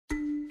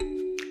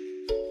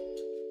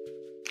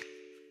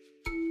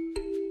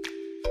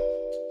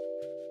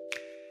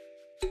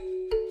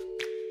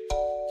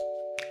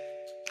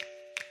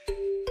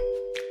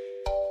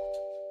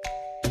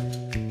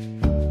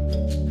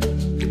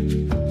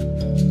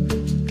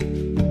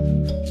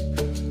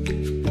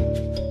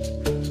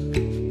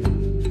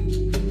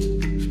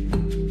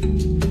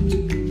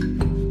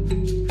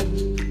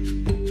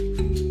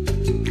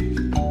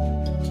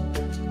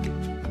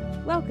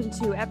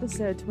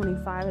episode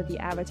 25 of the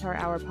Avatar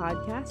Hour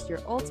podcast, your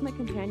ultimate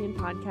companion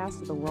podcast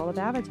of the world of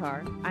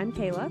Avatar. I'm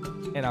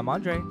Kayla. And I'm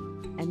Andre.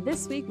 And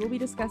this week we'll be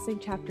discussing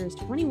chapters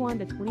 21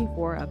 to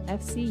 24 of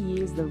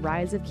FCU's The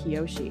Rise of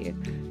Kyoshi.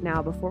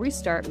 Now, before we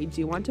start, we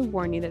do want to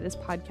warn you that this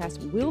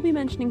podcast will be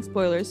mentioning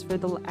spoilers for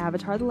the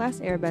Avatar The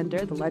Last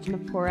Airbender, The Legend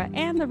of Korra,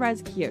 and The Rise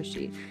of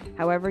Kyoshi.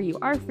 However, you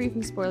are free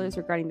from spoilers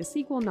regarding the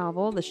sequel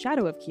novel, The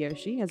Shadow of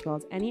Kyoshi, as well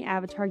as any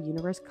Avatar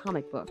universe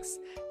comic books.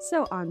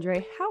 So,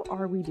 Andre, how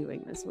are we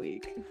doing this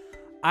week?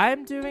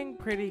 I'm doing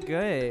pretty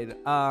good.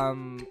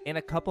 In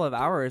a couple of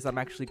hours, I'm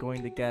actually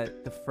going to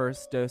get the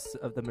first dose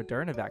of the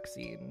Moderna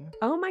vaccine.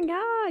 Oh my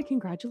god,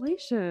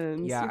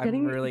 congratulations. Yeah,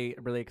 I'm really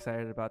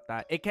excited about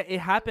that. It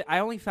happened. I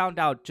only found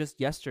out just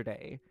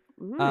yesterday.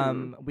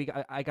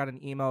 I got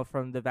an email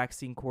from the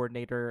vaccine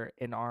coordinator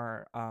in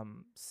our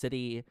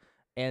city,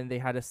 and they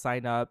had to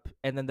sign up,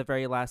 and then the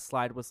very last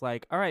slide was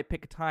like, all right,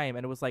 pick a time,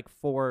 and it was like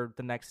 4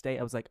 the next day.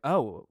 I was like,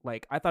 oh,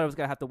 like I thought I was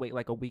gonna have to wait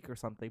like a week or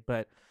something,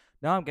 but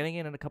no, I'm getting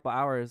it in a couple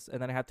hours,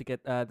 and then I have to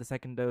get the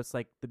second dose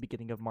like the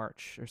beginning of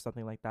March or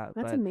something like that.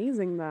 That's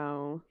amazing,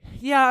 though.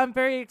 Yeah, I'm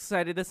very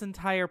excited. This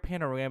entire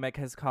panoramic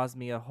has caused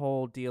me a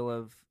whole deal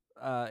of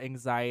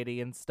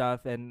anxiety and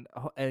stuff, and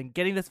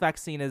getting this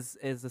vaccine is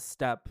a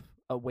step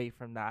away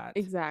from that.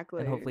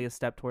 Exactly. And hopefully a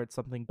step towards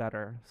something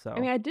better. So I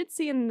mean, I did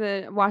see in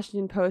the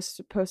Washington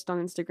Post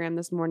on Instagram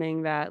this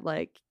morning that,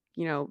 like,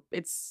 you know,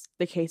 it's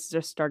the cases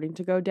are starting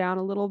to go down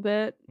a little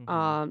bit.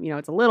 Mm-hmm. You know,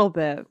 it's a little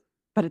bit,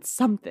 but it's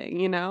something,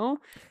 you know?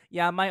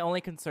 Yeah, my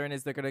only concern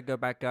is they're going to go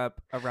back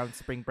up around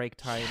spring break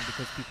time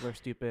because people are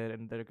stupid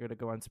and they're going to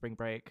go on spring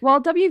break.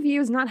 Well, WVU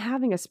is not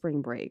having a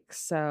spring break,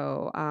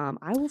 so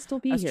I will still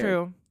be here. That's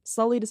true.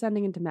 Slowly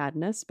descending into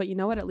madness, but you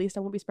know what? At least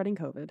I won't be spreading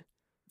COVID.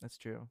 That's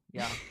true.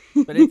 Yeah.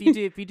 But if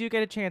you do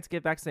get a chance,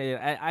 get vaccinated.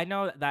 I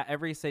know that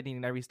every city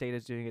and every state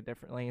is doing it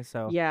differently.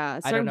 So yeah,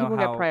 certain people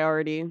get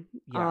priority.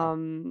 Yeah.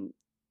 I'm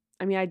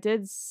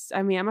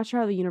not sure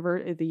how the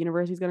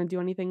university's going to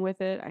do anything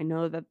with it. I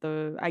know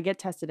that I get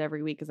tested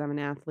every week because I'm an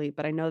athlete,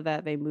 but I know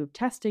that they moved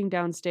testing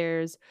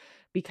downstairs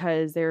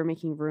because they were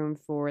making room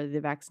for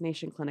the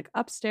vaccination clinic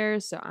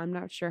upstairs. So I'm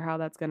not sure how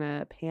that's going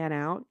to pan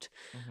out.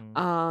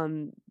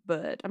 Mm-hmm.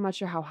 But I'm not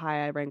sure how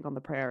high I rank on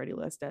the priority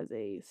list as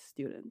a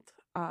student.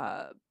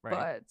 Right.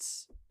 But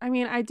I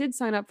mean, I did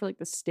sign up for like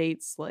the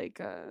state's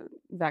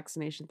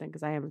vaccination thing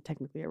because I am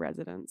technically a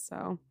resident.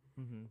 So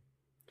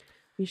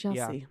we shall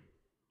see.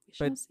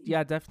 But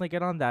yeah, definitely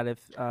get on that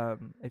if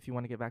you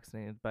want to get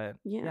vaccinated. But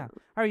yeah.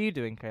 How are you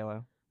doing,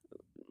 Kayla?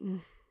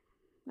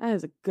 That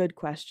is a good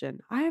question.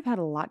 I have had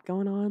a lot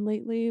going on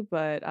lately,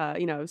 but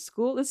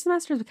school this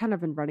semester has kind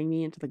of been running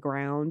me into the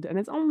ground, and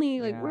it's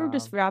only we're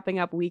just wrapping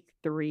up week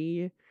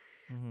 3.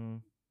 Mm-hmm.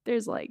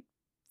 There's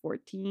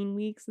 14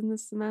 weeks in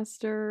this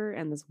semester,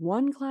 and this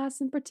one class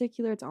in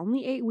particular, it's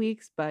only 8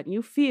 weeks, but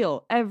you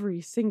feel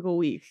every single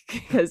week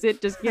because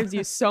it just gives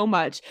you so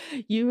much.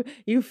 You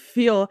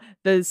feel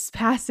this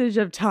passage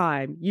of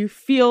time. You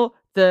feel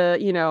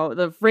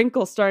the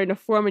wrinkles starting to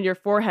form in your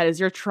forehead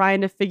as you're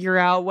trying to figure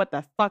out what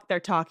the fuck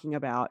they're talking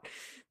about.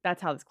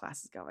 That's how this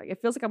class is going.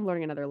 It feels like I'm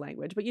learning another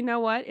language, but you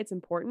know what? It's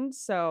important,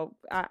 so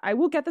I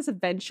will get this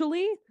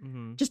eventually,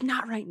 just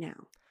not right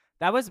now.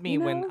 That was me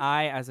when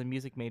I, as a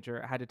music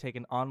major, had to take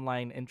an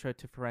online Intro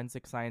to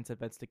Forensic Science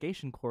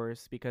Investigation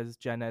course because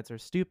gen eds are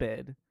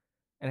stupid,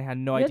 and I had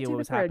no idea what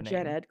was happening. A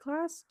gen ed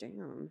class?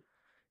 Damn.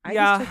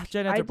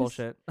 Gen eds are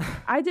bullshit.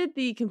 I did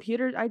the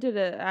computer.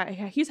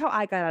 Here's how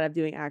I got out of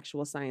doing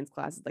actual science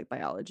classes like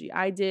biology.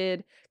 I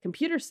did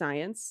computer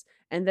science,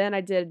 and then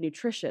I did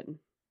nutrition.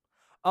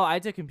 Oh, I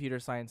did computer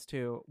science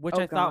too, which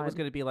I thought was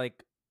going to be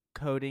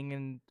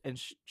coding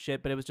and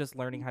shit, but it was just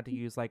learning how to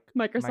use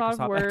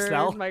Microsoft Word,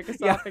 Excel.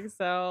 Microsoft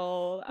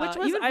Excel, which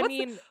was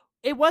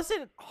it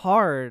wasn't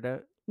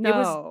hard.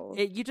 No,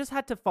 you just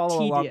had to follow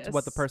along to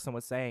what the person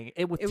was saying.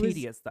 It was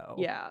tedious though.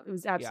 Yeah, it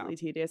was absolutely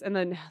tedious. And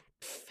then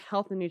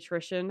health and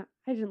nutrition,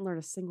 I didn't learn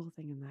a single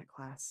thing in that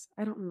class.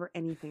 I don't remember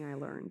anything I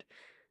learned.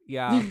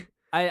 Yeah.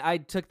 I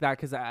took that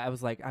because I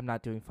was like, I'm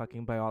not doing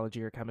fucking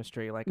biology or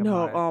chemistry.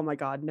 Oh my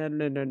god,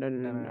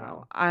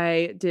 no.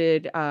 I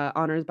did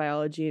honors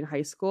biology in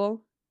high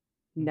school.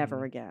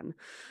 Never again.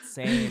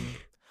 Same.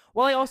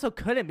 Well, I also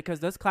couldn't because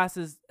those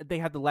classes, they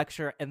had the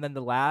lecture and then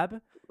the lab,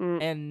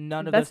 and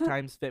none of those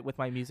times fit with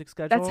my music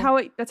schedule.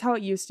 That's how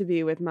it used to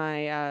be with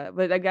my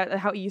but I got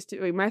how it used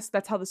to.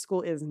 That's how the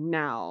school is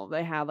now.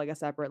 They have a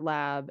separate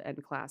lab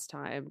and class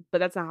time, but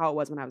that's not how it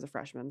was when I was a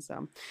freshman.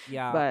 So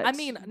yeah, but I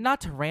mean,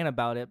 not to rant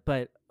about it,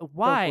 but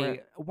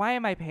why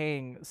am I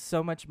paying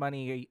so much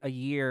money a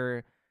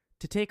year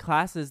to take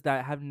classes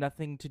that have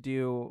nothing to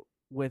do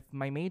with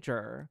my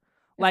major?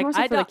 It's more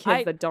so for the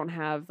kids that don't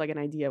have an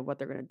idea of what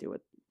they're going to do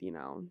with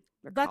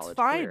their that's college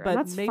fine, career. but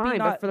that's maybe fine.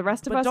 not. But for the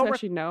rest of us who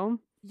actually know,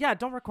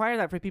 don't require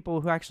that for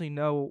people who actually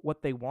know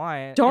what they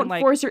want. Don't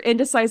force your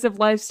indecisive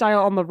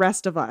lifestyle on the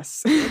rest of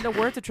us. In the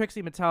words of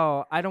Trixie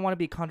Mattel, I don't want to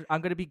be.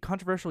 I'm going to be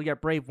controversial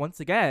yet brave once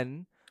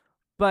again.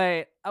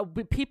 But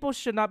people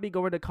should not be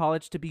going to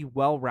college to be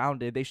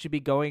well-rounded. They should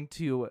be going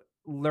to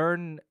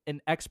learn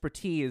an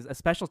expertise, a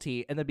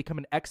specialty, and then become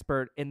an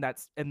expert in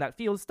that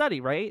field of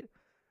study, right?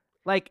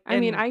 Like, I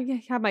mean, and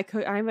I have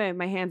I have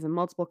my hands in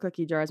multiple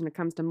cookie jars when it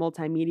comes to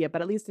multimedia,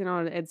 but at least,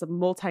 it's a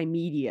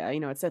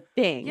multimedia, it's a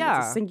thing. It's a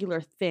yeah,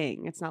 singular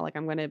thing. It's not like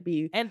I'm gonna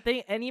be and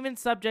even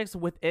subjects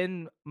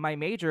within my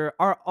major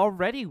are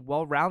already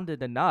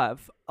well-rounded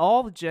enough.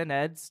 All gen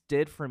eds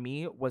did for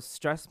me was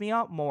stress me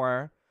out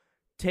more,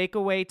 take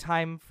away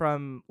time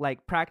from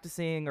like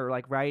practicing or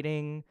like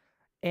writing,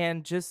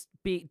 and just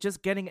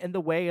getting in the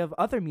way of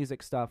other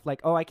music stuff.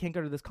 Like, oh, I can't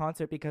go to this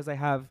concert because I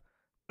have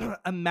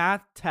a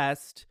math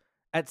test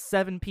at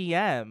 7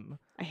 p.m.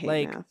 I hate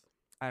Like, math.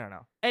 I don't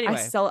know. Anyway,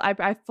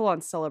 I full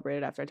on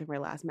celebrated after I took my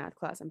last math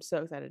class. I'm so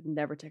excited to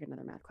never take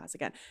another math class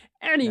again.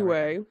 never again.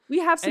 Anyway, we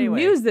have some Anyway,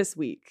 news this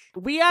week.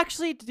 we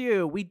actually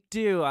do. We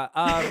do.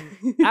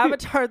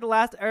 Avatar: The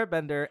Last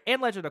Airbender and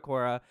Legend of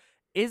Korra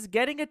is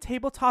getting a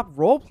tabletop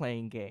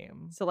role-playing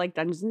game. So like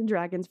Dungeons and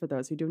Dragons, for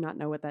those who do not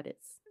know what that is.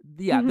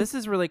 Yeah, this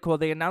is really cool.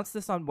 They announced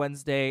this on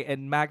Wednesday,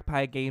 and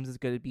Magpie Games is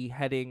going to be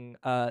heading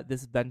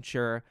this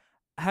venture.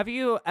 Have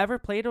you ever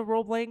played a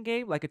role-playing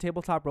game, like a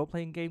tabletop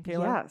role-playing game,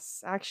 Kayla?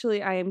 Yes,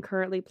 actually, I am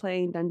currently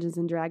playing Dungeons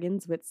and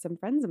Dragons with some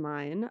friends of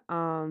mine.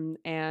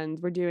 And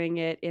we're doing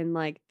it in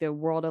like the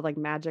world of like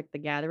Magic the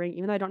Gathering.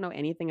 Even though I don't know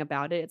anything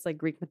about it, it's like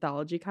Greek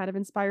mythology kind of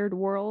inspired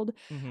world.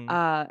 Mm-hmm.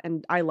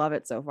 And I love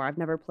it so far. I've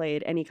never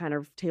played any kind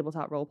of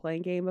tabletop role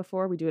playing game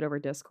before. We do it over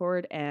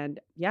Discord, and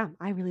yeah,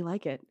 I really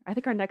like it. I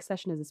think our next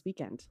session is this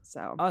weekend.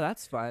 So Oh,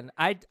 that's fun.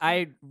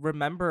 I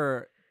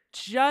remember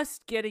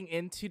just getting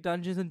into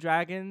Dungeons and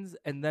Dragons,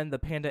 and then the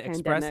Panda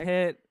Express Pandemic.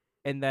 hit,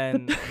 and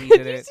then we You're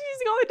did it.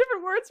 using all the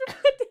different words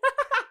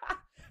for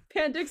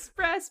Panda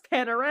Express,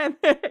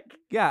 Panoramic.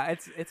 Yeah,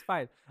 it's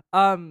fine.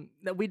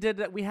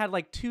 We had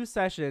like 2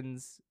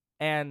 sessions,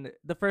 and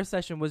the first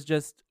session was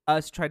just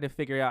us trying to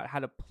figure out how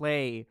to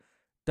play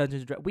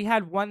Dungeons and Dragons. We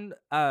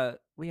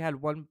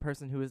had one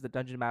person who was the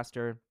dungeon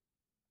master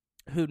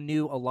who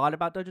knew a lot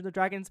about Dungeons and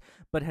Dragons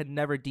but had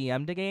never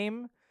DM'd a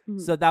game. Mhm.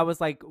 So that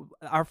was like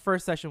our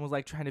first session was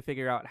like trying to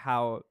figure out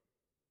how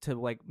to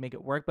like make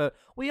it work. But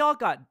we all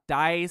got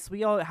dice.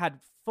 We all had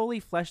fully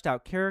fleshed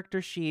out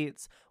character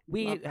sheets.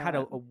 We Love had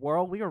that. a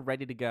world. We were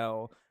ready to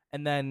go.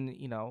 And then,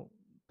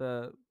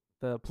 the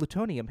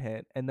plutonium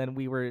hit, and then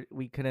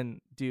we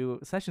couldn't do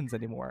sessions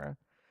anymore.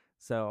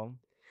 So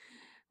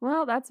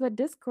Well, that's what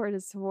Discord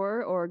is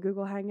for, or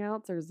Google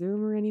Hangouts, or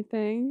Zoom, or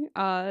anything.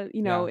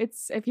 yeah.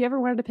 It's if you ever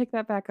wanted to pick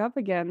that back up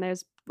again,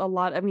 there's a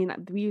lot. I mean,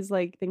 we use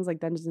like things like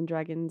Dungeons and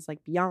Dragons,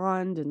 like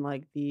Beyond, and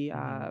like the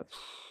Mhm.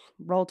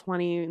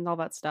 Roll20 and all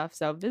that stuff.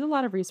 So there's a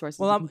lot of resources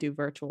Well, you I'm can do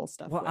virtual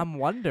stuff well, with. I'm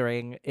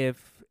wondering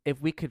if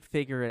we could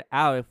figure it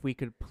out, if we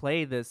could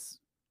play this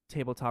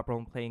tabletop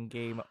role playing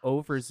game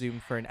over Zoom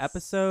for an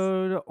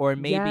episode, or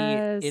maybe in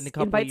a Yes,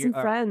 couple of invite years,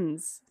 some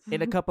friends.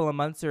 in a couple of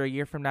months or a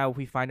year from now, if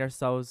we find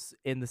ourselves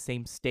in the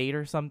same state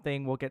or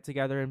something, we'll get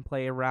together and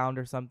play around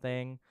or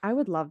something. I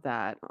would love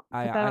that.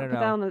 I don't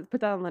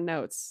Put that know. on the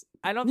notes.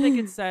 I don't think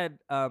it said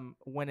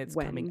when it's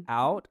coming When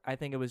out. I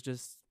think it was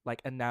just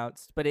like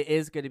announced, but it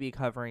is going to be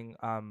covering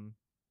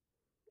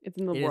it's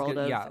in the it is world good,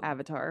 of yeah,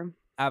 Avatar.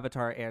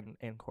 Avatar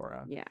and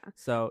Korra. Yeah.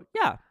 So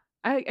yeah,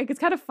 It's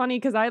kind of funny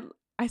because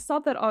I saw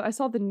that I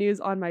saw the news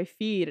on my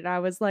feed and I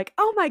was like,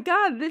 oh my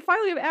god, they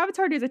finally have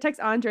Avatar news. I text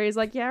Andre, he's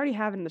like, yeah, I already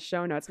have it in the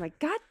show notes. I'm like,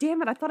 god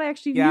damn it, I thought I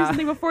actually knew yeah.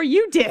 something before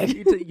you did.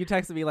 You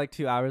texted me like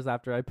 2 hours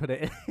after I put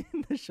it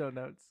in the show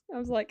notes. I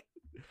was like,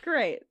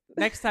 great.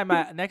 Next time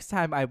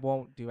I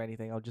won't do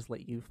anything. I'll just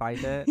let you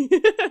find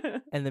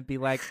it and then be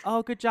like,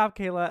 oh, good job,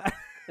 Kayla.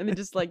 And then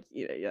just like,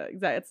 yeah,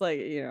 exactly. It's like,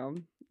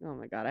 oh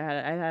my god, I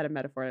had a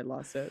metaphor, I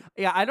lost it.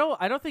 Yeah, I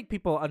don't think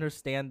people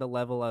understand the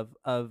level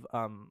of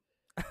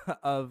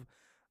of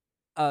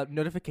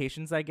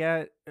notifications I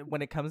get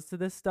when it comes to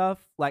this stuff.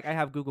 Like, I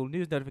have Google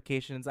News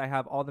notifications, I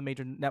have all the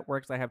major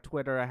networks, I have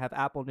Twitter, I have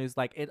Apple News.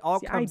 Like, it all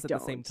See, comes at the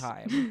same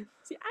time.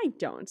 See, I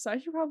don't, so I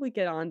should probably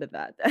get onto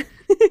that then.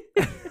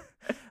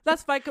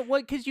 That's fine,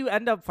 because you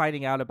end up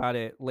finding out about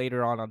it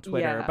later on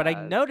Twitter. But I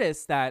Yeah.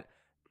 noticed that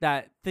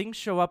things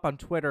show up on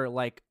Twitter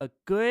like a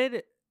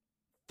good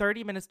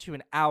 30 minutes to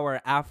an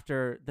hour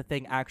after the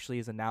thing actually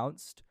is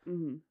announced.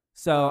 Mm-hmm.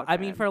 So, I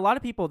mean, Okay. for a lot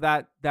of people,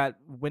 that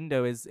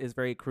window is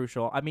very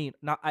crucial. I mean,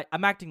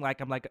 I'm acting like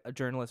I'm like a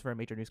journalist for a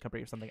major news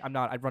company or something. I'm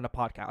not. I run a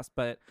podcast,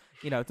 but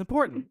it's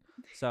important.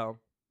 So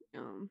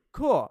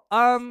cool.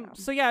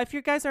 So yeah, if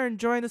you guys are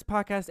enjoying this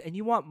podcast and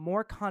you want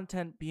more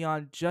content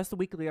beyond just a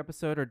weekly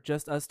episode or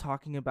just us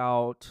talking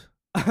about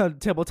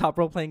tabletop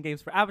role-playing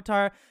games for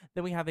Avatar,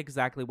 then we have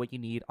exactly what you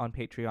need on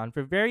Patreon.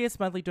 For various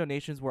monthly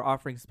donations, we're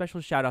offering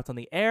special shout-outs on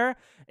the air,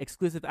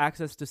 exclusive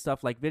access to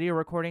stuff like video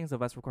recordings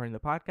of us recording the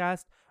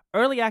podcast,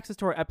 early access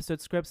to our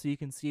episode scripts so you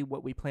can see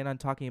what we plan on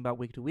talking about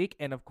week to week,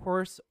 and of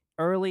course,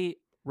 early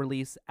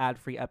release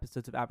ad-free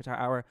episodes of Avatar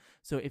Hour.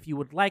 So if you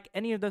would like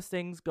any of those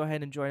things, go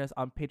ahead and join us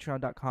on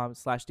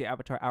patreon.com/the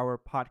Avatar Hour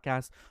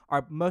podcast.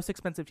 Our most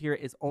expensive tier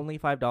is only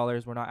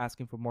 $5. We're not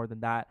asking for more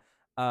than that.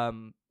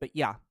 But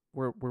yeah,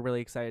 we're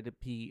really excited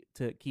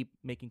to keep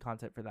making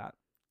content for that.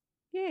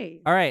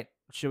 Yay. All right,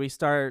 should we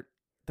start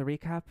the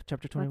recap,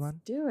 chapter Let's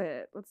 21? do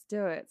it. Let's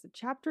do it. So,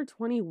 chapter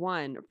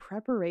 21,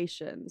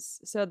 preparations.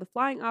 So, the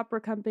Flying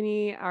Opera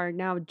Company are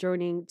now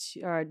journeying.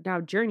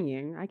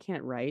 I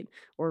can't write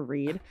or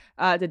read.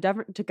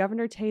 To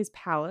Governor Tay's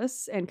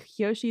palace, and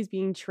Kyoshi is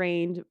being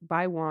trained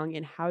by Wong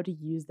in how to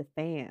use the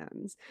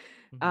fans.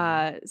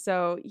 Mm-hmm.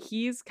 So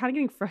he's kind of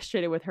getting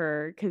frustrated with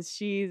her because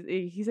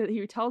he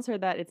tells her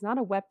that it's not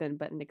a weapon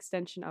but an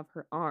extension of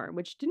her arm.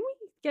 Which didn't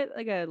we get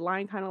like a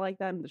line kind of like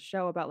that in the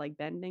show about like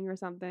bending or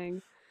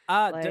something?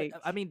 Like,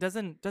 I mean,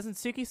 doesn't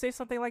Suki say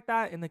something like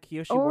that in the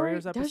Kyoshi or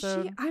Warriors does she?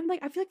 episode? I'm like,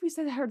 I feel like we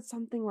said heard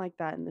something like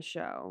that in the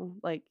show.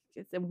 Like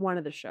it's in one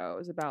of the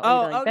shows about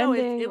either Oh, like oh no, it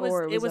bending it was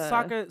or it it was was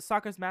a.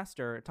 Sokka's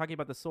master talking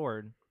about the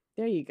sword.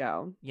 There you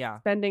go. Yeah.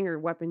 Bending or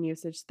weapon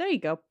usage. There you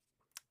go.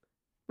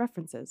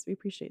 References. We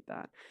appreciate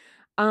that.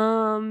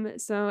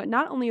 So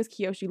not only is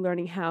Kiyoshi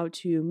learning how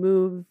to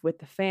move with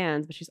the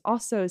fans, but she's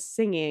also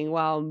singing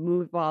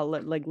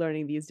like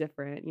learning these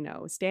different,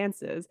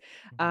 stances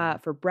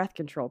Mm-hmm. for breath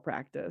control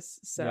practice.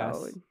 So,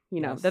 Yes.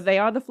 that Yes. they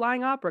are the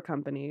Flying Opera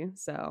Company,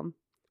 so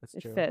That's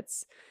it true.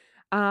 fits.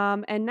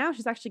 And now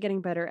she's actually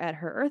getting better at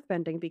her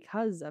earthbending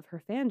because of her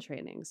fan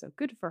training. So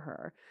good for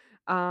her.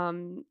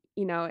 And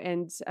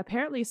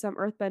apparently some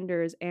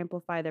earthbenders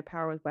amplify their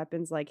power with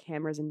weapons like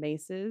hammers and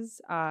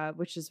maces,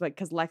 which is like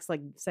because Lex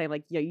like say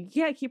like, you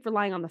can't keep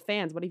relying on the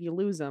fans. What if you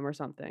lose them or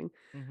something?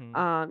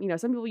 Mm-hmm.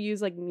 Some people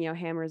use like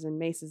hammers and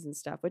maces and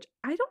stuff, which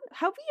I don't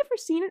have we ever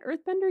seen an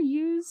earthbender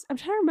use? I'm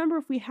trying to remember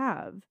if we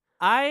have.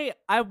 I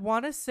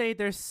want to say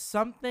there's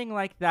something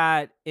like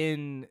that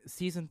in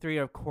season 3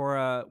 of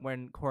Korra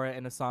when Korra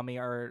and Asami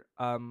are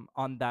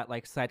on that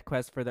like side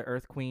quest for the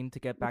Earth Queen to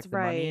get That's back the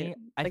right. money.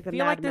 I Like the feel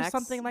Mad like there's Max.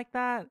 something like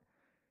that.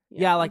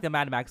 Yeah, Yeah. like the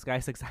Mad Max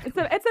guys It's exactly.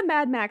 a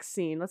Mad Max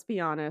scene, let's be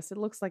honest. It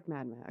looks like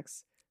Mad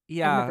Max. I've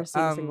Yeah. never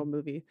seen a single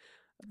movie.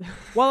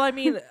 Well, I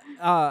mean,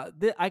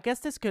 I guess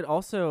this could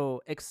also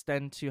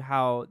extend to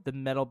how the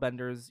metal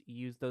benders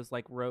use those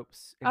like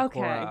ropes in Okay,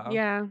 Korra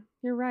yeah,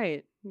 you're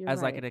right. You're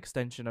as like an right.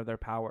 extension of their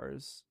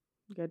powers.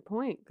 Good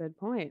point. Good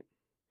point.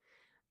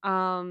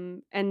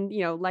 And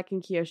Lek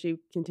and Kiyoshi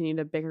continue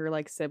to bicker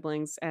like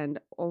siblings. And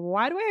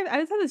why do I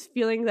just have this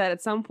feeling that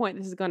at some point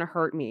this is gonna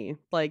hurt me?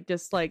 Like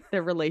just like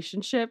their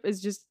relationship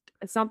is just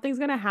something's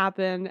gonna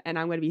happen and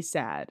I'm gonna be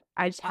sad.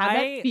 I just have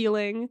that I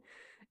feeling,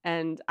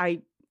 and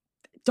I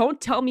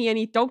don't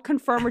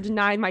confirm or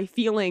deny my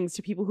feelings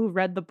to people who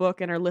read the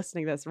book and are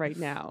listening to this right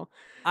now.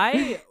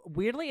 I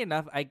weirdly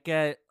enough, I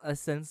get a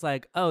sense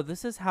like, oh,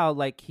 this is how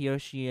like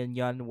Kiyoshi and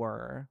Yun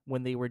were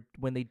when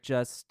they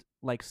just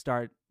like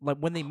start like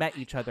when they Oh met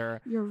my each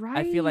other. god, you're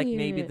I feel like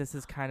maybe right. this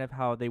is kind of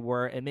how they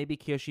were, and maybe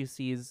Kiyoshi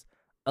sees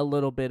a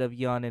little bit of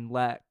Yun and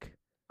Lek,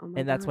 Oh my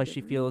and that's why god,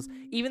 she you're feels,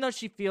 right. even though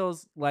she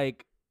feels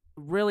like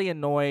really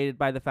annoyed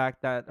by the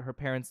fact that her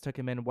parents took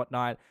him in and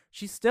whatnot,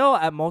 she still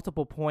at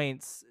multiple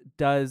points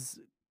does,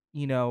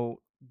 you know,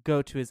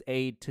 go to his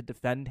aid to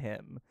defend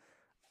him.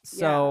 Yeah.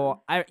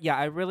 So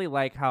I really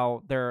like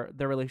how their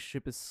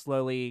relationship is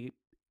slowly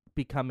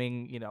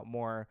becoming, you know,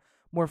 more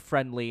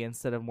friendly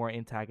instead of more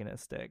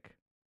antagonistic.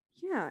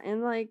 Yeah,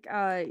 and like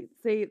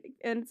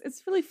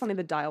it's really funny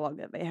the dialogue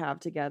that they have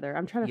together.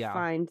 I'm trying to Yeah.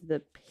 find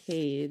the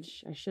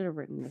page. I should have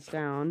written this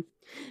down.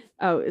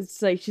 Oh,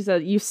 it's like she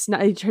said,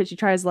 she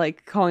tries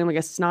like calling him like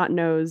a snot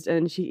nosed,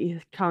 and she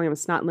calling him a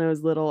snot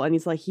nosed little, and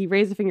he's like he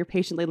raised a finger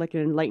patiently like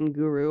an enlightened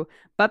guru.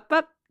 But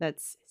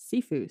that's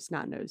Sifu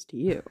snot nosed to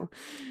you.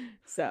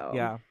 So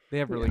Yeah. They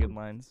have really yeah, good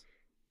lines.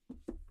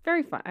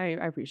 very fun. I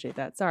appreciate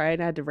that. Sorry,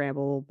 I had to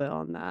ramble a little bit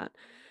on that.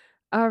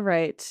 All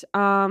right.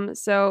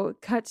 So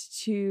cut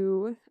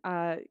to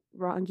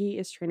Rangi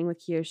is training with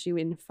Kyoshi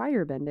in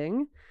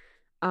firebending.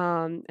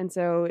 And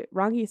so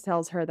Rangi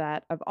tells her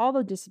that of all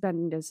the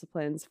bending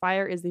disciplines,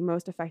 fire is the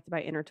most affected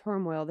by inner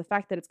turmoil. The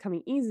fact that it's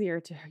coming easier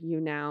to you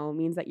now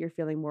means that you're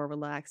feeling more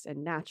relaxed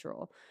and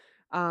natural.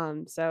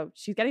 So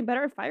she's getting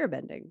better at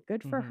firebending.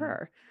 Good for Mhm.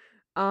 her.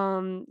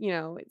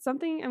 It's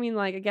something, I mean,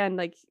 like, again,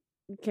 like,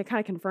 kind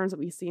of confirms what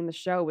we see in the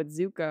show with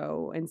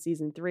Zuko in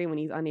season 3 when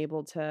he's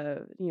unable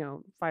to,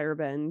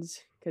 firebend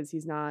because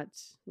he's not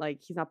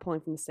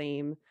pulling from the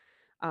same,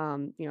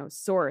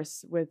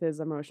 source with his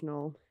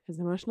emotional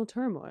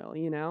turmoil,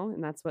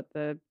 and that's what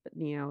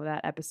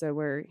that episode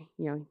where,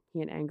 he and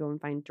Aang go and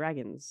find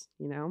dragons,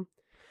 that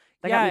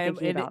got Yeah, me and,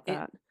 thinking and about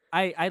that.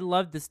 I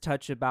love this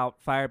touch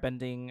about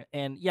firebending,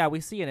 and yeah, we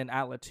see it in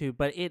Atla too.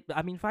 But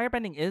I mean,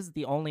 firebending is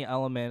the only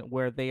element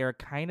where they are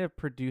kind of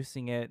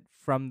producing it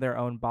from their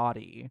own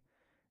body,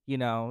 you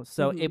know.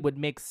 So it Hmm. would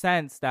make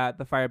sense that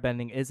the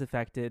firebending is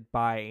affected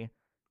by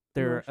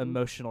their Emotion.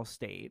 emotional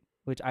state,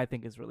 which I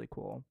think is really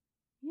cool.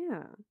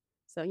 Yeah.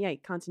 So yeah,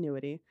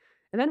 continuity.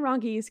 And then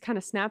Rangi kind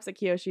of snaps at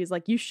Kyoshi. He's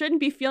like, "You shouldn't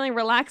be feeling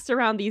relaxed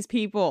around these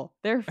people.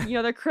 They're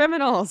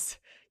criminals.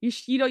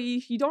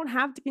 you don't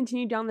have to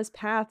continue down this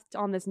path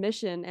on this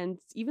mission, and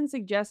even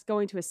suggest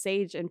going to a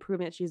sage and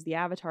proving that she's the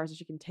avatar so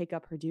she can take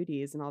up her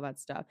duties and all that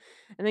stuff.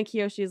 And then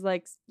Kiyoshi is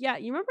like, "Yeah,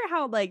 you remember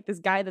how like this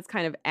guy that's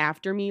kind of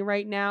after me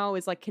right now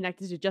is like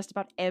connected to just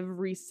about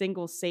every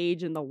single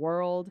sage in the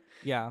world?"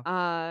 Yeah.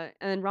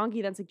 And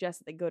Rangi then suggests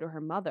that they go to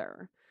her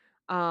mother,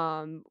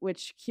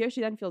 which Kiyoshi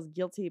then feels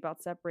guilty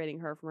about separating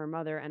her from her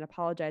mother and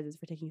apologizes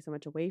for taking so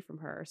much away from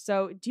her.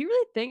 So, do you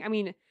really think? I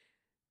mean,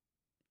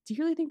 do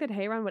you really think that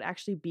Heiran would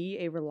actually be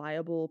a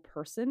reliable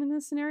person in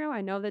this scenario? I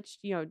know that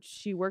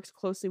she works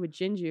closely with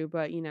Jinju,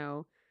 but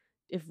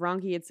if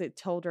Rangi had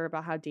told her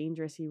about how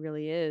dangerous he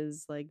really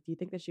is, like, do you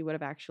think that she would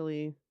have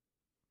actually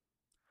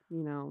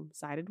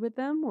sided with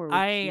them, or would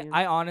I she?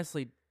 I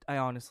honestly I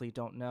honestly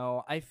don't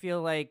know. I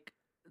feel like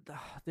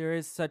there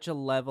is such a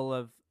level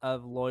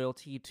of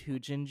loyalty to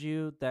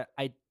Jinju that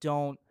I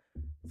don't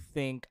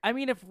think. I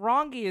mean, if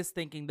Rongi is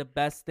thinking the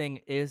best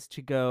thing is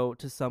to go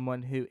to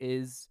someone who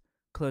is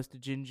close to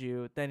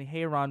Jinju, then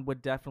Heiran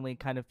would definitely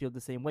kind of feel the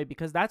same way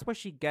because that's where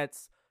she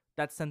gets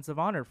that sense of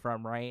honor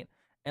from, right?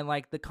 And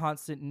like the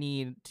constant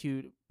need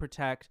to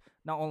protect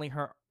not only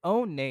her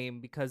own name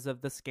because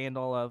of the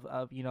scandal of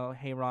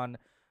Heiran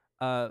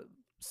uh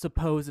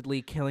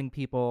supposedly killing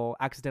people,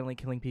 accidentally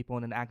killing people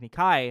in an Agni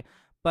Kai,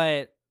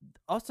 but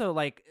also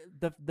like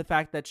the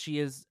fact that she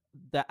is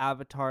the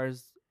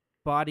Avatar's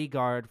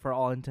bodyguard for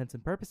all intents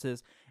and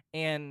purposes.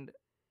 And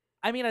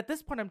I mean, at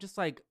this point, I'm just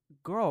like,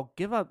 girl,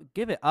 give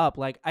it up.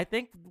 Like, I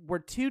think we're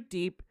too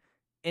deep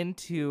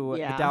into the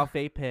Yeah, Dao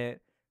Fei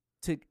pit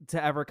to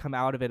ever come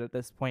out of it at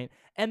this point.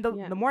 And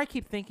yeah, the more I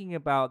keep thinking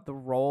about the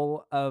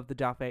role of the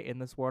Dao Fei in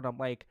this world, I'm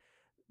like,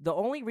 the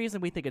only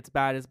reason we think it's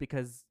bad is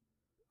because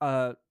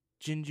uh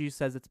Jinju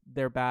says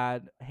they're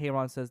bad,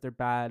 Heiran says they're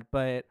bad,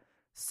 but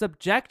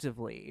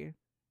subjectively,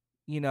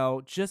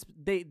 just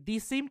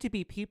these seem to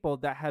be people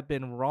that have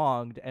been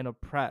wronged and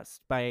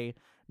oppressed by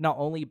not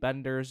only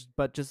benders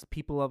but just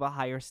people of a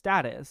higher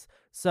status.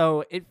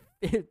 So it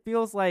it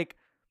feels like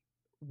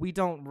we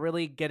don't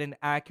really get an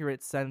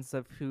accurate sense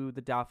of who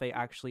the Dafe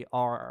actually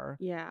are.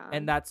 yeah.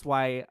 And that's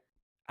why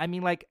I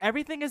mean like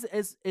everything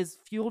is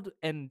fueled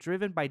and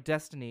driven by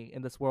destiny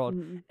in this world.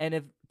 Mhm. And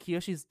if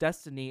Kiyoshi's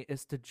destiny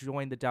is to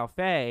join the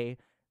Dafe,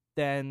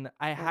 then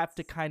I have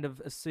to That's kind of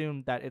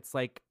assume that it's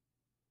like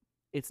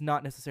it's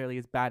not necessarily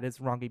as bad as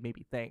Rongi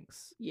maybe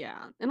thinks.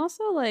 Yeah. And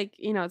also, like,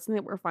 it's something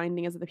that we're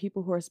finding is that the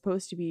people who are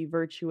supposed to be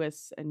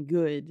virtuous and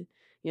good,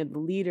 the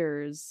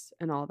leaders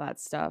and all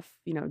that stuff,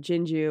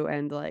 Jinju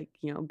and like,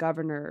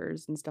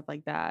 governors and stuff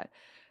like that,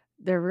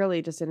 they're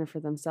really just in it for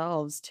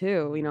themselves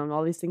too. Mhm. And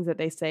all these things that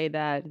they say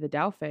that the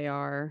Daofe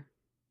are,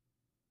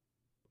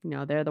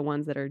 they're the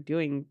ones that are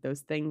doing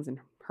those things and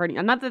hurting.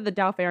 And not that the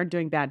Daofe aren't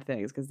doing bad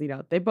things, because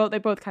they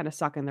both kind of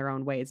suck in their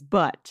own ways,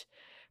 but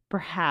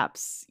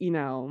perhaps,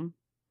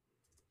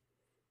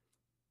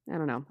 I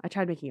don't know. I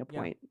tried making a Yeah.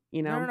 point.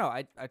 No.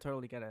 I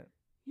totally get it.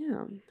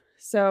 Yeah.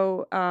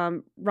 So,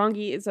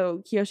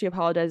 Kiyoshi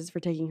apologizes for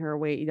taking her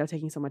away,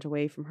 taking so much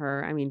away from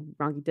her. I mean,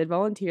 Rangi did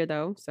volunteer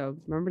though, so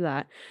remember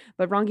that.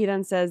 But Rangi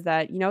then says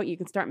that, you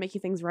can start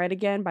making things right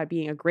again by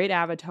being a great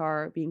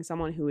avatar, being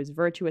someone who is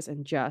virtuous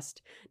and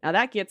just. Now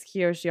that gets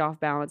Kiyoshi off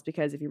balance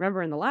because if you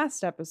remember in the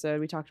last episode,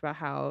 we talked about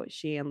how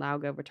she and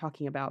Lauga were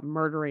talking about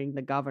murdering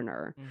the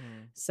governor.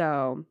 Mhm.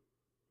 So,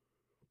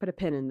 put a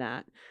pin in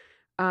that.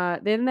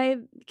 Then they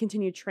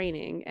continue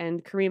training,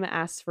 and Karima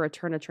asks for a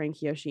turn to train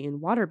Kyoshi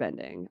in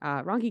waterbending.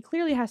 Rangi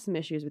clearly has some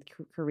issues with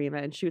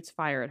Karima and shoots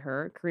fire at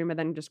her. Karima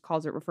then just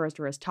refers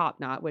to her as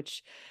Top Knot,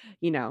 which,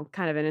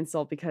 kind of an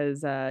insult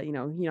because, you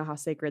know how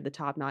sacred the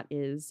Top Knot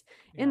is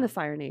in Yeah. the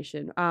Fire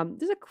Nation.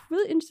 There's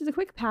a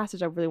quick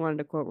passage I really wanted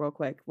to quote real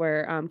quick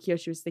where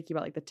Kyoshi was thinking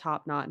about like the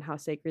Top Knot and how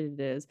sacred it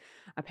is.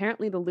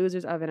 Apparently, the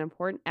losers of an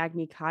important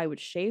Agni Kai would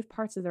shave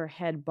parts of their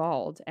head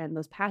bald, and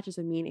those patches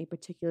would mean a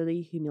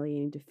particularly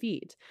humiliating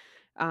defeat.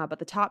 But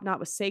the top knot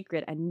was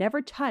sacred and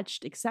never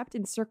touched except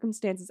in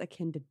circumstances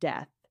akin to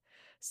death.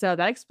 So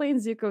that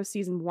explains Zuko's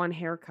season one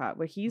haircut,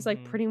 where he's like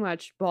Mhm. pretty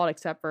much bald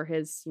except for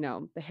his,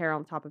 the hair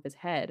on top of his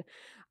head.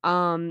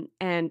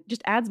 And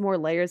just adds more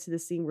layers to the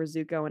scene where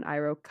Zuko and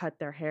Iroh cut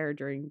their hair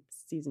during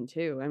season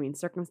two. I mean,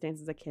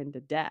 circumstances akin to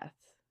death,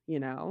 you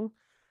know?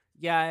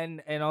 Yeah,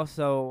 and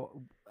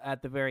also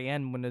at the very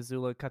end when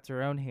Azula cuts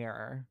her own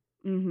hair,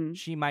 Mm-hmm.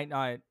 she might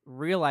not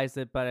realize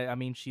it, but I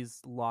mean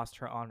she's lost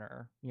her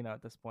honor,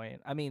 at this point.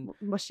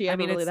 Was she I ever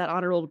mean really it's that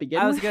honorable to I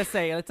begin was with? gonna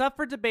say it's up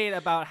for debate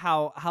about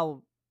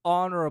how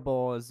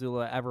honorable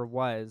Azula ever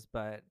was,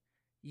 but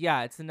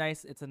yeah, it's a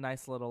nice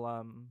little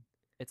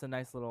It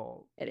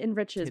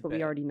enriches what we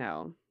tidbit. already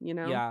know?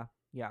 Yeah,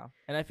 yeah.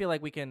 And I feel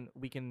like we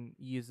can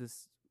use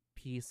this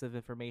piece of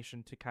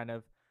information to kind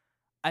of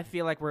I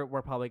feel like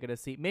we're probably gonna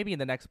see maybe in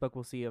the next book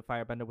we'll see a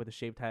firebender with a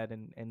shaved head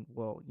and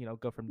we'll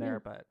go from Yeah, there.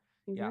 But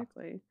yeah,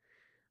 exactly.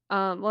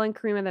 Well, and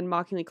Karima then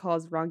mockingly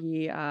calls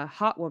Rangi a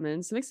hot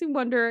woman. So it makes me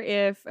wonder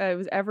if it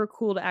was ever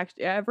cool to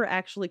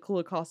actually cool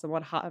to call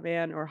someone hot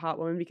man or hot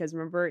woman. Because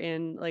remember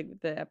in like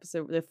the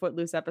episode, the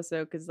Footloose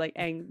episode, because like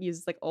Aang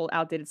uses like old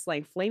outdated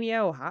slang,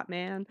 flameo, hot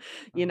man.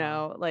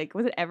 Uh-huh. Like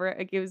was it ever?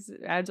 It gives.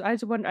 I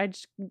just wonder. I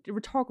just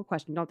rhetorical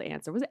question, not the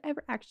answer. Was it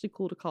ever actually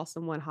cool to call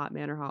someone hot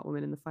man or hot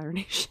woman in the Fire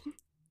Nation?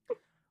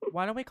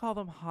 Why don't we call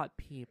them hot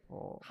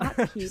people? Hot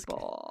Just kidding.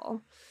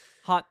 people.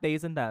 Hot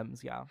theys and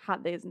thems, yeah.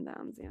 Hot days and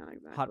downs. Yeah,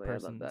 Hot exactly. I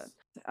love that.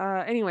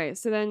 persons. Anyway,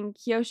 so then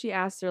Kyoshi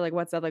asks her, like,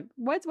 what's up? Like,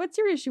 what's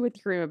your issue with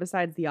Kurima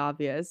besides the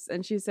obvious?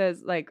 And she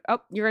says, like, oh,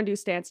 you're gonna do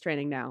stance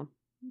training now.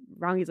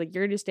 Rangi's like,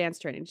 you're gonna do stance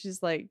training.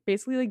 She's like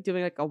basically like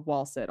doing like a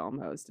wall sit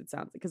almost, it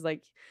sounds because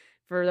like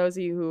for those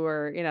of you who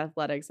are in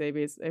athletics,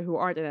 who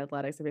aren't in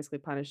athletics, they basically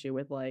punish you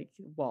with like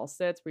wall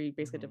sits where you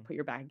basically have to Hmm. put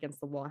your back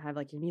against the wall and have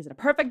like your knees at a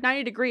perfect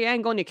 90-degree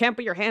angle and you can't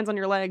put your hands on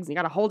your legs and you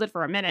gotta hold it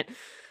for a minute.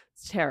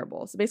 It's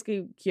terrible. So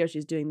basically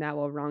Kyoshi's doing that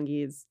while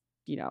Rangi is,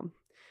 you know,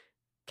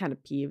 kind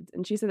of peeved.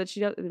 And she said that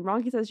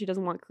Rangi says she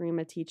doesn't want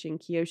Karima teaching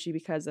Kyoshi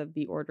because of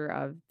the order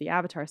of the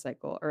Avatar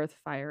cycle: earth,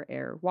 fire,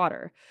 air,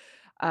 water.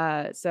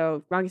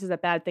 So Rangi says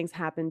that bad things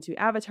happen to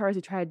avatars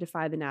who try to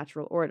defy the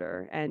natural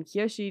order. And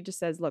Kyoshi just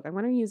says, look, I'm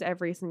going to use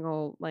every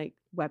single like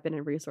weapon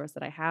and resource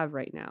that I have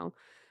right now.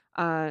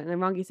 And then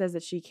Rangi says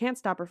that she can't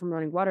stop her from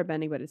learning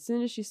waterbending, but as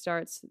soon as she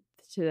starts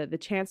to the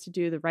chance to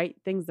do the right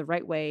things the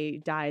right way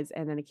dies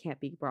and then it can't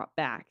be brought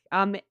back.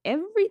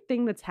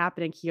 Everything that's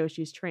happened in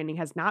Kyoshi's training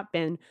has not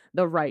been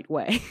the right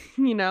way,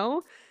 you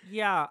know?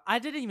 Yeah, I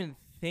didn't even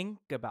think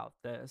about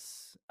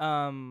this.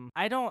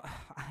 I don't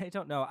I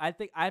don't know. I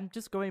think I'm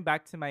just going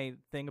back to my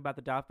thing about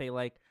the Dafe.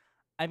 Like,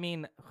 I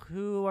mean,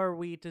 who are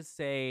we to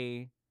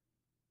say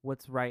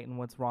what's right and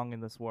what's wrong in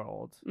this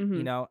world?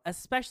 Hmm.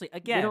 Especially We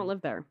don't again,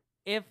 live there.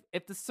 if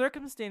the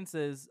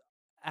circumstances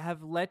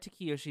have led to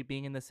Kiyoshi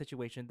being in this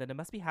situation, then it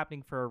must be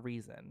happening for a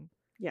reason.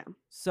 Yeah.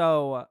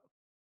 So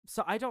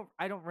I don't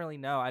really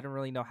know. I don't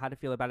really know how to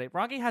feel about it.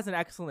 Rangi has an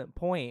excellent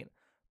point,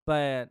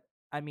 but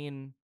I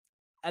mean,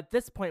 at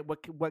this point,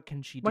 what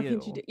can she What can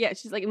she do? do? Yeah,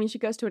 she's like, I mean, she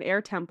goes to an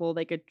air temple,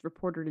 they could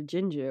report her to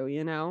Jinju,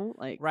 you know?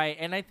 Like, Right,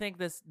 and I think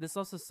this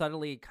also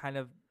subtly kind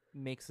of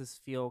makes us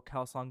feel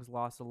Kelsong's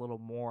loss a little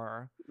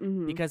more,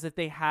 mhm. because if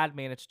they had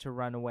managed to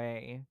run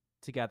away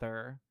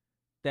together,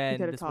 He could then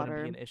have this taught wouldn't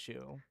be her. an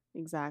issue.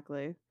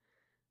 Exactly.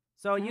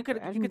 So you Exactly.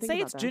 could I didn't you even could think say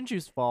about it's that.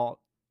 Jinju's fault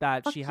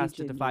that Fuck she you, has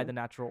to defy the Jinju.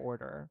 natural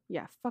order.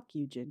 Yeah, fuck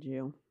you,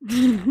 Jinju.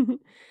 Yeah.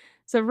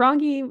 So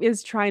Rangi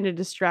is trying to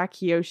distract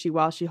Kyoshi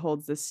while she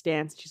holds this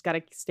stance. She's got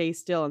to stay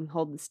still and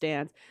hold the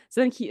stance.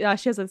 So then she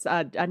has this,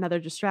 another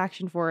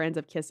distraction for her, ends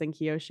up kissing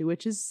Kyoshi,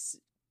 which is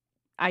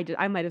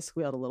I might have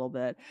squealed a little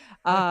bit.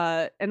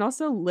 And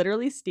also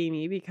literally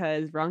steamy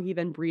because Rangi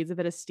then breathes a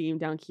bit of steam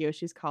down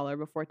Kyoshi's collar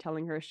before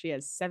telling her she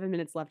has 7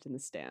 minutes left in the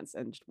stance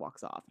and just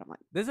walks off. And I'm like,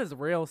 This is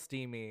real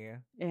steamy.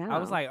 I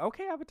was yeah. like,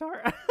 okay,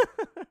 Avatar.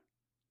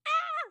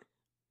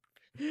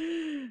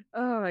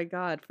 Oh my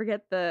god,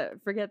 forget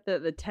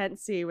the tent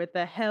scene with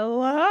the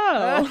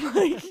hello.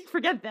 Like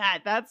forget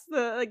that. That's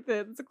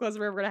the closest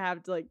we're ever gonna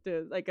have to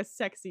like a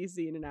sexy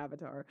scene in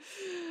Avatar.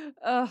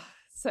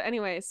 So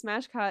anyway,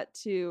 smash cut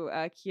to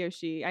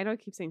Kyoshi. I know I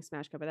keep saying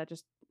smash cut, but that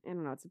just I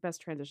don't know, it's the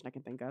best transition I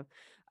can think of.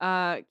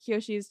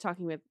 Kyoshi is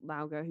talking with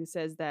Lauga, who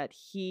says that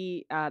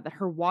that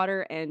her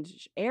water and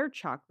air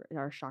chakra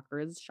or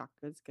chakras,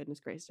 goodness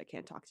gracious, I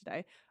can't talk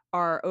today,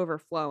 are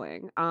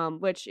overflowing.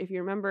 Which, if you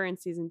remember in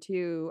season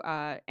two,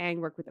 Aang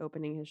worked with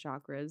opening his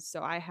chakras.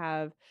 So I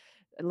have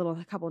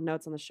a couple of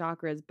notes on the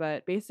chakras,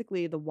 but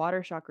basically, the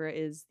water chakra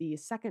is the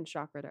second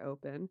chakra to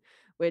open,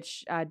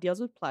 which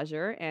deals with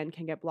pleasure and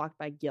can get blocked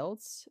by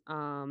guilt.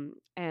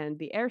 And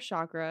the air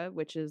chakra,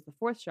 which is the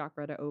fourth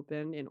chakra to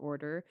open in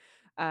order,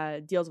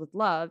 deals with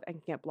love and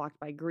can get blocked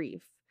by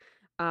grief.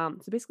 So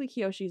basically,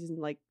 Kyoshi's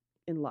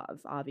in love,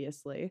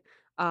 obviously,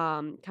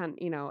 and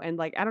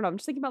like I don't know, I'm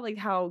just thinking about like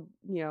how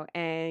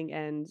Aang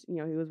and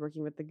he was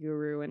working with the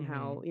guru and Hmm.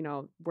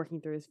 how working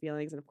through his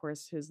feelings and of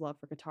course his love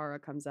for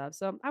Katara comes up,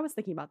 so I was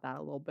thinking about that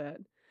a little bit.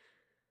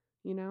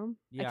 I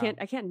Yeah,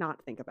 can't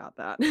not think about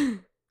that.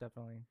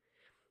 definitely.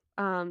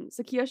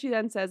 So Kiyoshi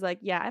then says like,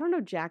 yeah, I don't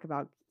know jack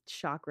about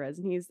chakras,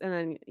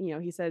 and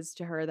then he says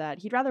to her that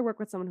he'd rather work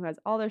with someone who has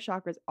all their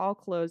chakras all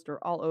closed or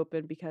all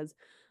open because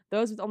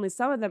those with only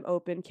some of them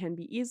open can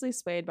be easily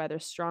swayed by their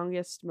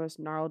strongest, most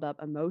gnarled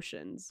up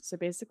emotions. So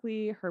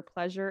basically, her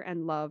pleasure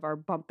and love are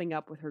bumping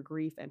up with her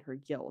grief and her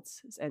guilt,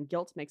 and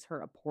guilt makes her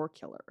a poor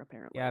killer, Yeah, I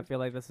apparently. feel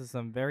like this is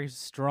some very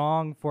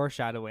strong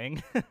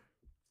foreshadowing.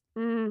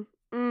 Mm,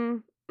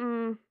 mm,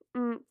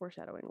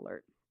 foreshadowing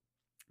alert.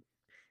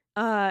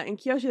 And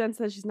Kyoshi then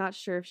says she's not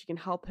sure if she can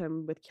help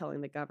him with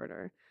killing the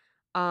governor.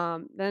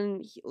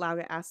 Then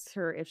Lauga asks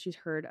her if she's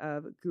heard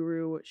of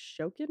Guru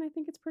Shokin, I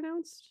think it's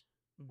pronounced,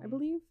 I Hmm.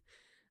 believe,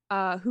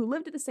 who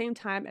lived at the same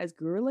time as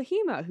Guru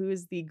Lahima, who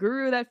is the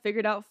guru that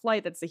figured out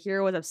flight that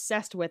Sahira was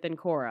obsessed with in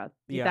Korra.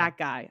 Yeah. That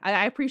guy.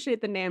 I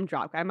appreciate the name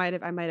drop. I might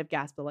have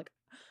gasped, but like,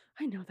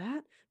 I know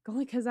that.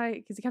 Only because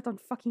he kept on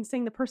fucking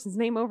saying the person's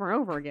name over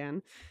and over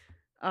again.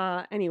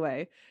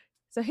 Anyway,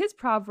 So his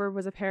proverb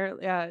was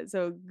apparently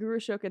so Guru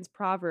Shokun's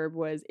proverb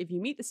was, "If you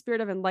meet the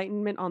spirit of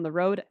enlightenment on the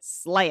road,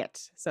 slay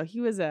it." So he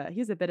was a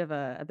bit of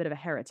a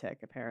heretic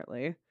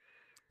apparently.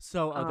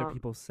 So other Um,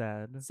 people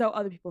said. so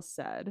other people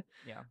said.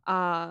 Yeah.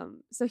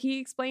 So he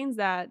explains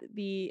that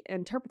the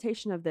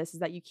interpretation of this is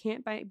that you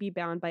can't be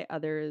bound by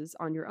others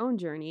on your own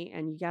journey,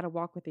 and you got to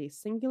walk with a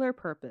singular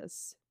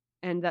purpose,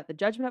 and that the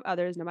judgment of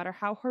others, no matter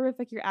how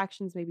horrific your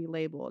actions may be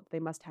labeled, they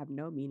must have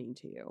no meaning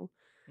to you.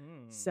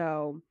 Mm.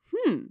 So,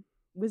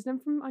 wisdom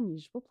from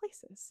unusual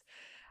places.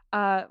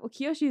 Well,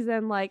 Kiyoshi's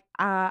then like,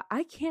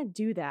 I can't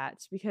do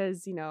that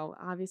because,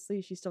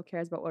 obviously she still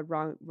cares about what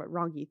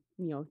Rongi,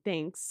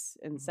 thinks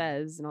and Hmm.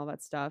 says and all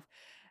that stuff.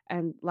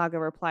 And Laga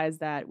replies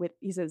that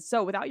he says,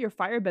 so without your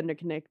firebender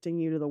connecting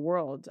you to the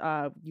world,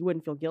 you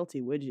wouldn't feel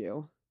guilty, would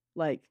you?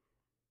 Like,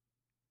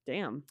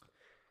 damn.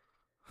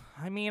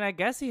 I mean, I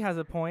guess he has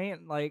a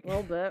point. A Like,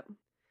 little bit.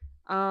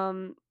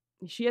 Um,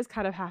 she is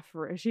kind of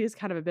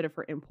a bit of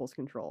her impulse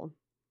control.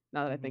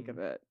 Now that I think hmm of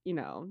it,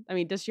 I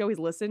mean, does she always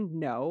listen?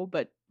 No,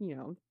 but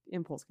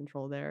impulse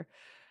control there.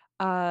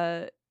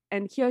 Uh,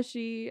 and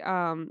Kyoshi,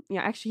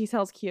 actually, he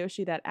tells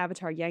Kyoshi that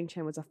Avatar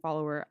Yangchen was a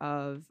follower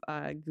of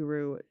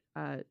Guru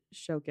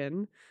Shokin.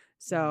 hmm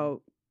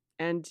So,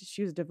 and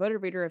she was a devoted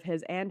reader of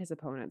his and his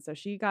opponent. So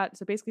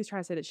basically, he's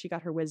trying to say that she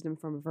got her wisdom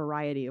from a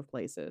variety of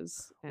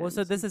places. well, And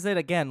so this is it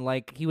again.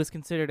 Like, he was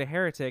considered a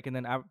heretic, and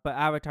then but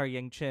Avatar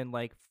Yang Chin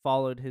like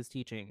followed his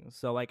teachings.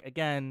 So like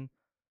again,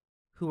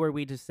 who are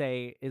we to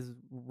say is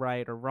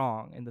right or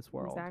wrong in this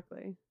world?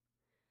 exactly.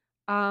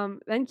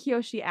 Then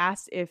Kiyoshi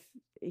asks if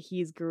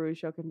he's Guru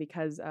Shokin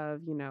because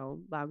of,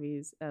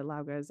 Lauga's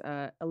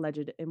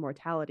alleged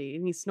immortality.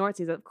 And he snorts.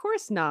 He says, of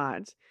course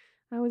not.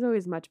 I was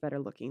always much better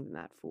looking than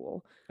that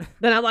fool.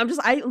 Then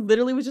I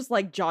literally was just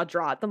like jaw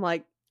dropped. I'm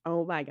like,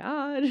 oh my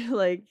God.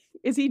 Like,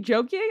 is he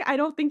joking? I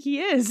don't think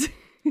he is.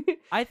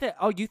 I think.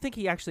 Oh, you think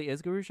he actually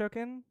is Guru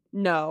Shokin?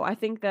 No, I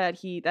think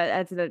that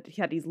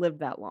that he's lived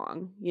that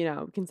long,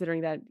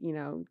 considering that,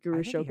 I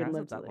Guru think he Shokin hasn't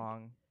lived that like,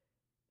 long.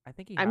 I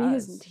think he I mean,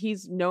 he's has.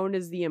 he's known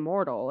as the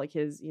immortal, like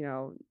his,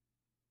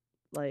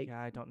 like.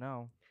 Yeah, I don't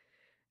know.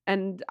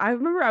 And I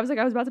remember I was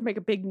about to make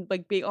a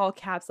big all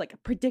caps, like a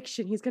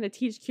prediction. He's going to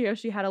teach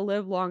Kyoshi how to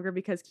live longer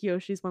because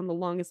Kyoshi's one of the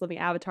longest living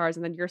avatars.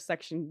 And then your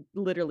section,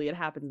 literally, it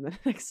happens in the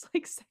next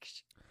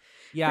section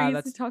where Yeah, he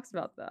that's talks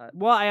about that.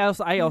 well.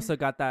 I also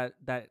got that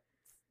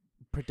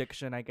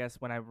prediction. I guess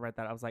when I read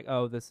that, I was like,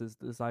 oh, this is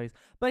obvious.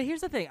 But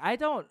here's the thing.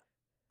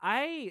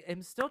 I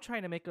am still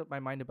trying to make up my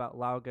mind about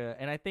Lauga,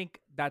 and I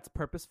think that's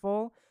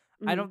purposeful.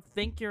 I Mhm. don't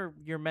think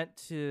you're meant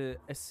to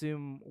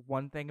assume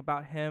one thing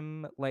about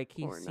him. Like,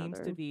 he Or seems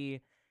to another.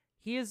 be,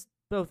 he is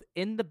both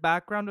in the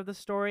background of the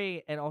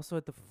story and also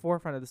at the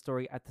forefront of the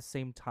story at the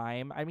same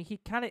time. I mean, he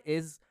kind of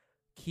is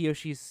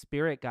Kiyoshi's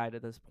spirit guide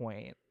at this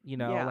point,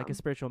 Yeah. like a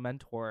spiritual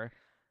mentor.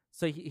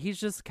 So he's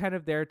just kind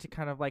of there to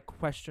kind of like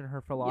question her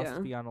Yeah.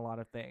 philosophy on a lot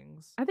of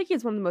things. I think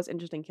he's one of the most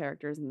interesting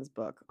characters in this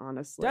book,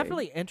 honestly.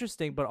 Definitely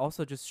interesting, but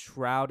also just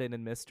shrouded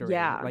in mystery.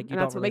 Yeah. Like, you And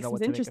don't that's what really makes know him what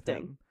to make of interesting.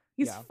 him.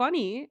 He's Yeah.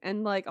 funny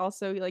and like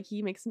also like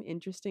he makes some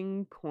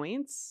interesting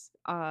points.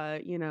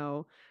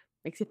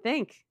 Makes you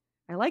think.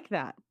 I like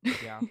that.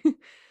 Yeah.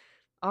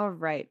 All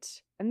right.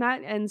 And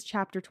that ends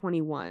chapter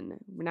 21.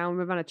 Now we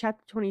move on to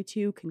chapter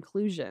 22,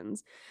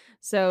 conclusions.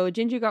 So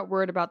Jinju got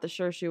word about the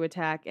Shurshu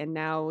attack, and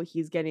now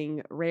he's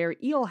getting rare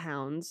eel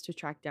hounds to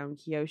track down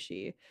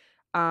Kyoshi.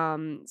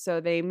 So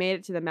they made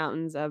it to the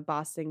mountains of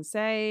Ba Sing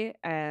Se,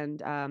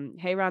 and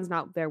Heiran's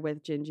not there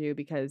with Jinju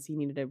because he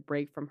needed a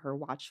break from her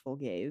watchful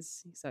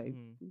gaze. So he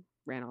Mhm.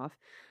 ran off.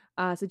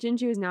 So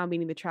Jinju is now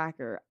meeting the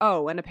tracker.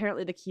 Oh, and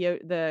apparently the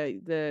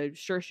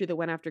Shurshu that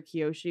went after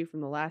Kyoshi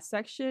from the last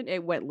section,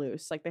 it went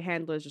loose. Like the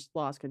handlers just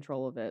lost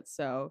control of it.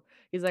 So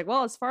he's like,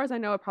 well, as far as I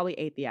know, it probably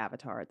ate the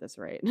avatar at this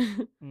rate.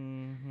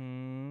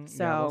 Mhm.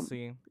 Yeah, we'll So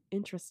see.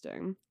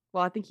 interesting.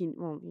 Well, I think you're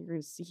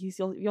gonna see,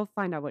 you'll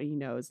find out what he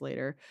knows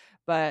later.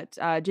 But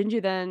Jinju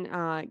then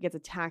gets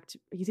attacked.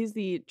 He sees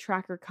the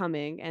tracker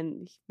coming,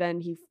 and then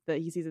he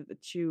sees that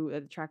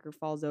the tracker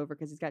falls over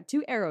because he's got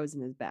two arrows in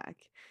his back.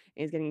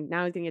 And he's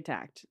getting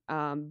attacked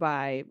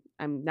by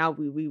now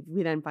we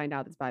then find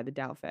out it's by the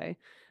Daofei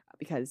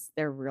because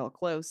they're real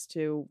close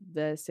to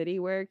the city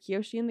where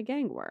Kyoshi and the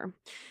gang were.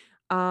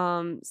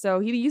 So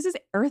he uses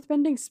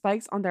earthbending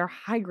spikes on their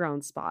high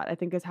ground spot, I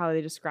think is how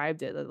they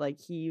described it. That, like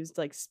he used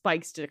like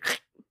spikes to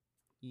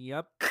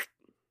Yep.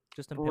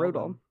 Just impaled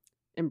brutal him.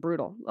 and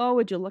brutal. Oh,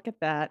 would you look at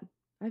that?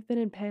 I've been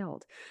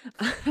impaled.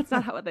 That's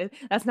not what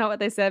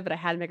they said, but I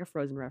had to make a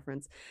Frozen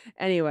reference.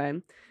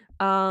 Anyway,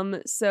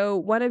 so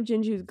one of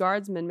Jinju's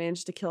guardsmen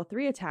managed to kill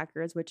 3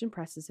 attackers, which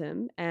impresses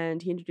him,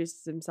 and he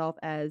introduces himself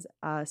as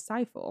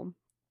Seifel.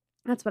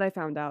 That's what I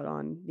found out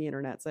on the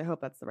internet, so I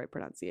hope that's the right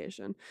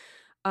pronunciation.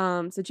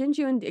 So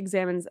Jinju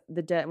examines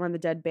one of the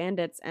dead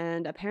bandits,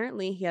 and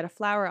apparently he had a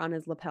flower on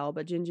his lapel,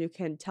 but Jinju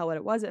can tell what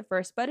it was at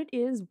first, but it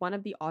is one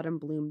of the Autumn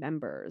Bloom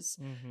members.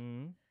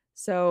 Mhm.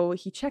 So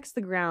he checks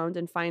the ground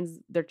and finds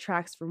their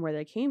tracks from where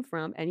they came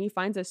from, and he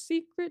finds a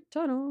secret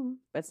tunnel.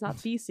 But it's not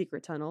the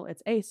secret tunnel,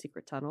 it's a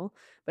secret tunnel,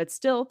 but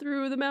still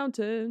through the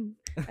mountain.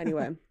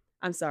 Anyway,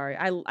 I'm sorry.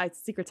 I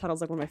secret tunnel's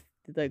like one of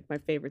my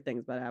favorite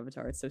things about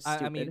Avatar. It's so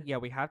I mean, stupid. yeah,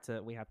 we have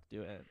to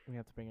do it. We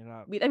have to bring it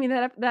up. I mean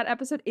that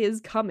episode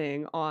is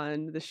coming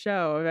on the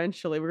show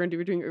eventually. We're going to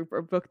be doing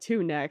a book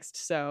 2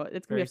 next, so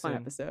it's going to be Very a fun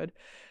soon. episode.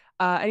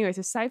 Anyway,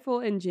 so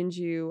Seifel and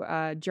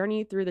Jinju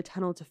journey through the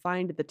tunnel to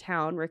find the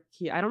town.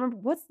 Ricky, I don't remember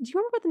do you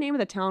remember what the name of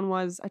the town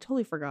was? I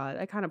totally forgot.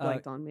 I kind of Uh,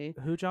 blanked on me.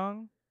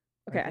 Hujong,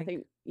 I Okay, I think.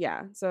 think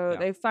yeah. So Yeah.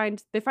 they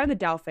find the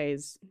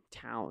Dalfei's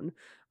town.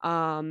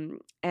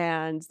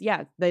 And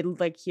yeah, they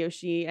like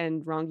Kyoshi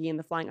and Rongi and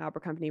the Flying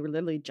Opera Company were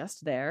literally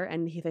just there,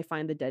 and they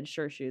find the dead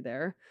Shirshu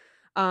there.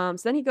 So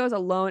then he goes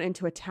alone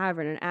into a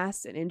tavern and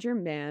asks an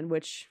injured man,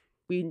 which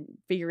we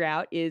figure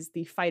out is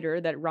the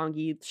fighter that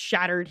Rongi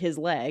shattered his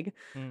leg.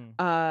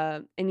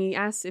 Mm. And he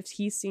asks if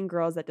he's seen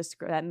girls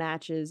that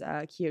matches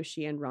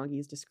Kyoshi and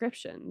Rongi's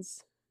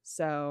descriptions.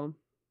 So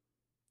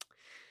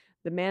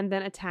the man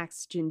then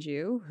attacks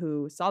Jinju,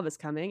 who saw this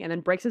coming, and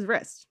then breaks his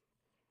wrist.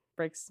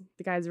 Breaks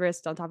the guy's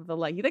wrist on top of the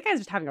leg. The guy's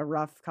just having a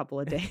rough couple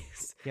of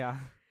days. Yeah.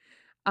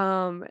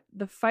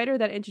 The fighter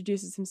that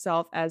introduces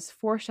himself as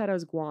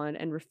Foreshadows Guan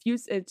and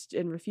refuses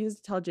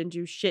to tell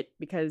Jinju shit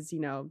because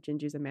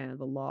Jinju's a man of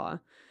the law.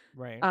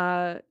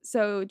 Right.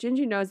 So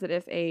Jinju knows that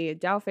if a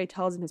Daofei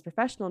tells him his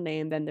professional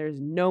name, then there's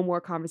no more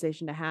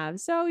conversation to have.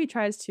 So he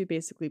tries to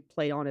basically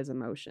play on his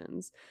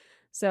emotions.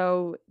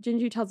 So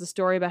Jinju tells a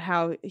story about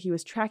how he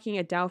was tracking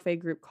a Daofei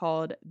group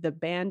called the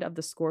Band of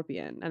the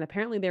Scorpion, and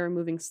apparently they were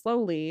moving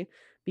slowly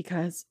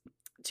because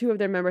two of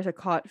their members had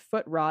caught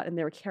foot rot and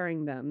they were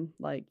carrying them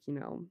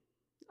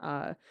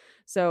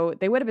so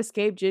they would have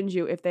escaped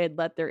Jinju if they had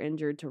let their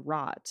injured to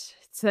rot.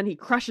 So then he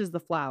crushes the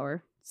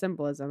flower.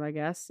 Symbolism, I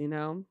guess,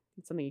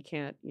 it's something you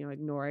can't,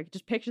 ignore. I could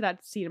just picture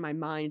that scene in my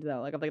mind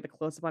though, like of like the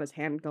close up on his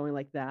hand going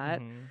like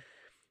that.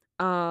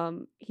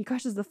 Mm-hmm. He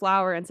crushes the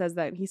flower and says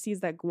that he sees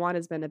that Guan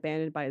has been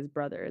abandoned by his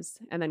brothers.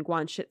 And then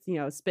Guan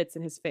spits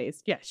in his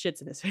face. Yeah,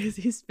 shits in his face.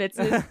 He spits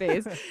in his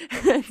face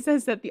and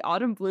says that the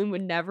Autumn Bloom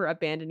would never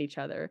abandon each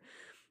other.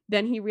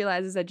 Then he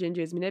realizes that Jinju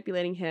is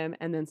manipulating him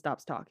and then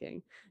stops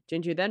talking.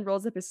 Jinju then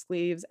rolls up his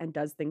sleeves and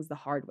does things the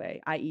hard way,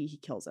 i.e., he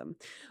kills him.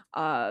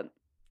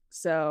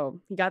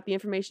 So he got the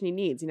information he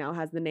needs. He now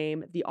has the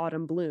name The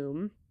Autumn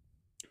Bloom.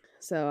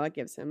 So that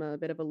gives him a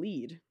bit of a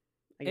lead,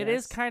 I guess. It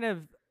is kind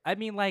of. I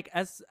mean, like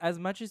as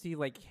much as you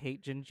like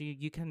hate Jinji,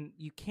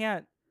 you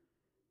can't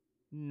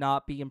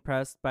not be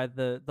impressed by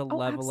the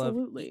level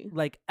absolutely. of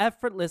like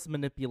effortless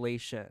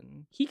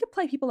manipulation. He could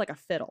play people like a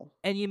fiddle.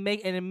 And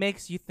it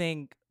makes you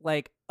think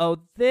like, oh,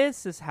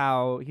 this is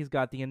how he's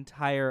got the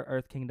entire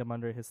Earth Kingdom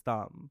under his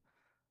thumb.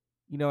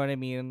 You know what I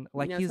mean?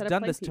 Like he's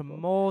done this to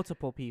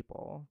multiple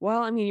people.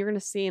 Well, I mean, you're going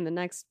to see in the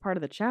next part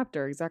of the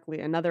chapter exactly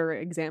another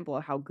example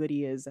of how good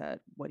he is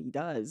at what he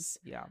does.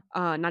 Yeah.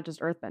 Not just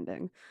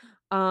earthbending.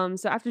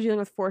 So after dealing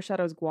with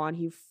Foreshadows Guan,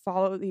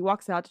 he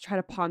walks out to try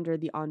to ponder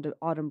the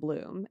Autumn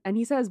Bloom. And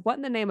he says, what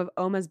in the name of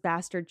Oma's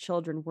bastard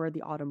children were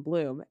the Autumn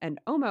Bloom? And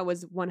Oma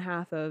was one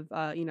half of,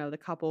 the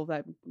couple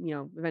that,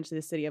 eventually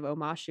the city of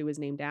Omashu was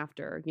named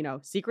after.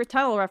 Secret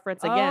tunnel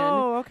reference again.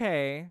 Oh,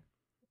 okay.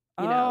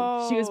 She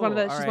was she's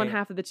one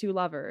half of the two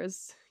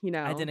lovers,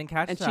 I didn't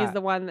catch that.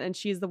 And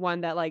she's the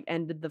one that like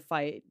ended the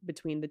fight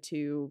between the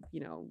two,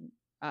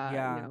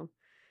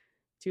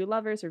 two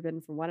lovers forbidden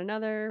from one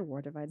another,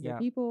 war divides the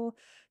people.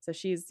 So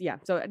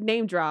so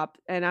name drop.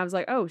 And I was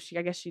like, oh, she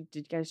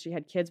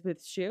had kids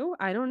with Shu.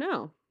 I don't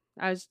know.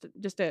 I was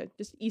just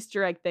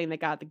Easter egg thing that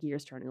got the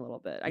gears turning a little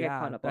bit. I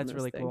got caught up on those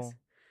really things. Cool.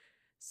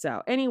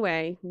 So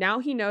anyway, now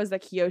he knows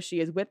that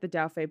Kyoshi is with the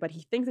Daofei, but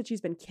he thinks that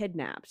she's been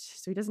kidnapped.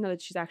 So he doesn't know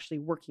that she's actually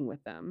working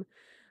with them.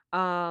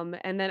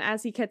 And then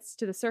as he gets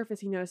to the surface,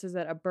 he notices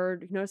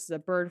a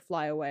bird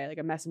fly away, like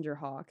a messenger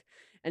hawk.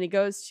 And he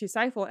goes to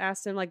Seifel and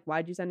asks him, like,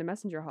 why'd you send a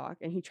messenger hawk?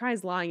 And he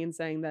tries lying and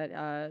saying that,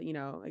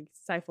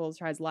 Seifel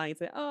tries lying and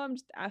saying, oh, I'm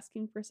just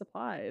asking for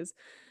supplies.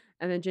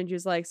 And then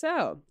Jinju's like,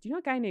 so, do you know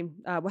a guy named,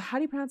 how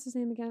do you pronounce his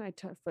name again? I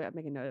forgot to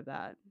make a note of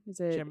that. Is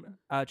it?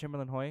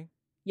 Chamberlain Hoy?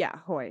 Yeah,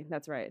 Hoy,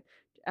 that's right.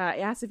 He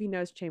asks if he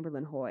knows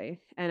Chamberlain Hoy,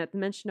 and at the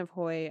mention of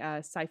Hoy,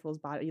 Seifel's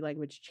body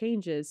language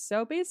changes.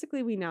 So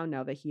basically, we now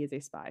know that he is a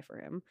spy for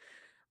him.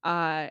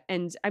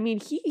 And I mean,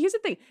 here's the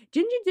thing: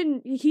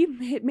 He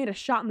made a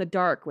shot in the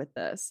dark with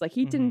this. Like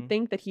he didn't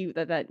think that he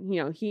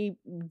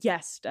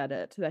guessed at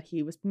it that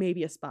he was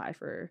maybe a spy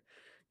for,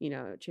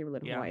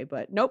 Chamberlain Hoy,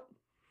 but nope,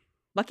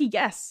 lucky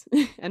guess.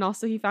 And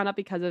also, he found out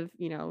because of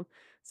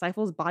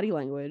Seifel's body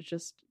language.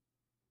 Just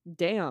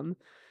damn.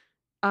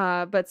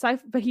 But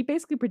he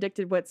basically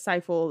predicted what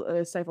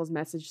Seifel's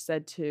message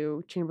said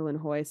to Chamberlain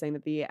Hoy, saying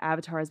that the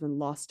Avatar has been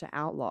lost to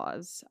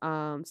outlaws.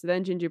 So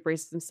then Jinju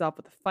braces himself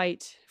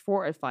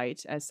for a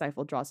fight as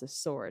Seifel draws his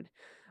sword.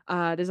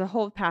 There's a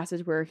whole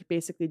passage where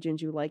basically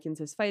Jinju likens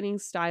his fighting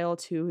style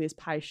to his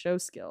Pai Sho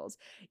skills.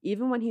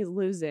 Even when he's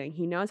losing,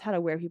 he knows how to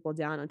wear people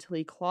down until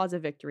he claws a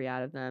victory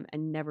out of them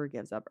and never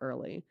gives up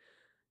early.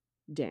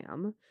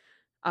 Damn.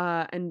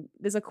 And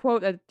there's a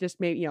quote that just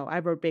made, I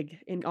wrote big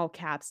in all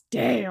caps,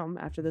 damn,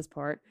 after this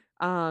part.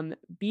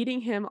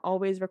 Beating him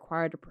always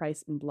required a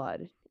price in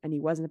blood, and he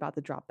wasn't about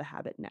to drop the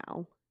habit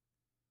now.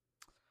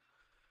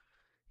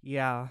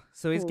 Yeah.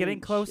 So he's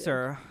getting Holy shit.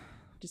 closer.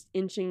 Just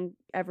inching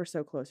ever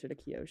so closer to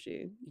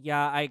Kyoshi.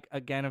 Yeah, I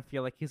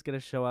feel like he's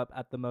gonna show up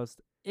at the most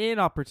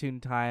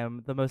inopportune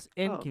time, the most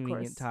Oh, of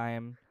inconvenient course.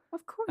 time.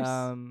 Of course.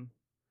 Um,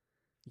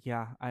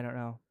 yeah, I don't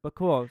know, but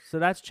cool. So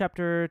that's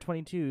chapter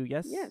 22.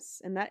 Yes.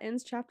 Yes, and that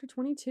ends chapter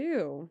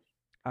 22.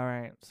 All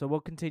right. So we'll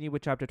continue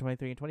with chapter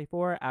 23 and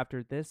 24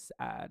 after this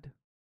ad.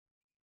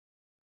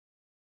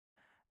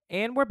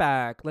 And we're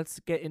back.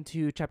 Let's get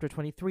into chapter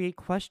 23,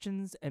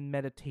 questions and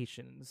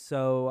meditations.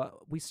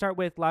 So we start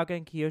with Lauga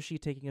and Kiyoshi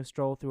taking a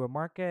stroll through a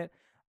market,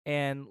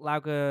 and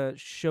Lauga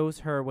shows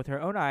her with her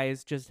own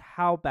eyes just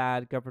how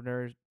bad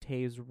Governor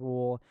Tei's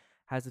rule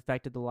has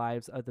affected the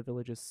lives of the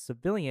village's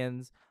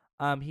civilians.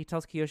 He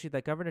tells Kiyoshi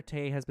that Governor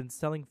Tei has been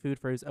selling food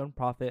for his own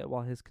profit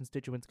while his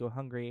constituents go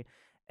hungry,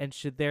 and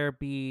should there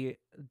be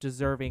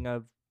deserving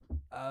of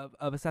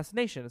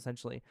assassination,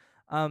 essentially.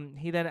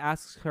 He then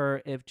asks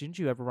her if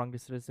Jinju ever wronged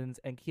his citizens,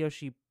 and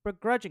Kiyoshi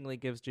begrudgingly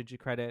gives Jinju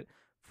credit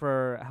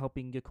for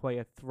helping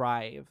Yokoya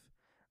thrive,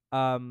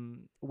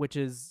 which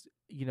is,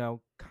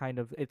 kind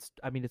of, it's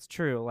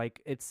true.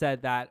 Like, it's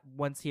said that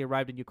once he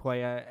arrived in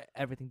Yokoya,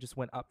 everything just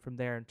went up from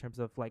there in terms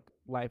of, like,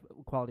 life,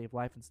 quality of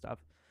life and stuff.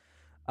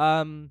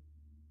 Um,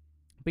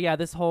 but yeah,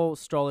 this whole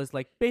stroll is,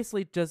 like,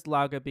 basically just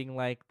Lauga being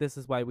like, this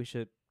is why we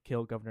should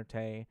kill Governor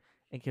Tei.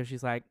 And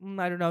Kyoshi's like,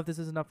 I don't know if this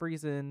is enough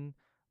reason,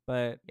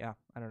 but yeah,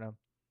 I don't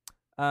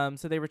know.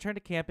 So they return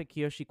to camp, and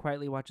Kiyoshi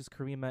quietly watches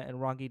Karima and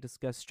Rongi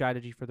discuss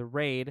strategy for the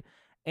raid.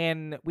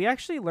 And we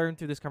actually learned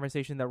through this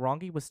conversation that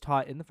Rongi was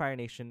taught in the Fire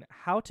Nation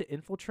how to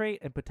infiltrate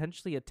and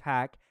potentially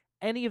attack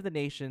any of the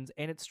nations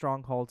and its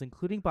strongholds,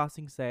 including Ba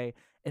Sing Se,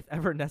 if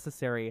ever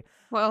necessary.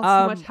 Well,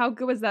 so much. Um, How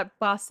good was that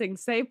Ba Sing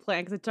Se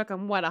plan? Because it took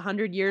them, what,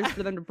 100 years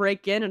for them to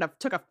break in, and it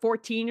took a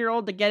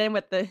 14-year-old to get in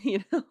with the,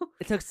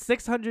 it took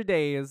 600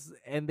 days,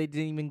 and they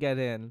didn't even get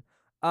in.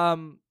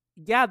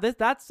 Yeah,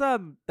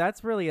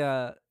 that's really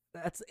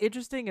that's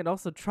interesting and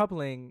also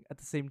troubling at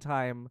the same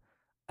time.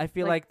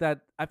 like,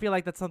 I feel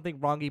like that's something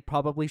Rongi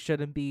probably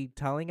shouldn't be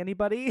telling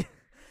anybody.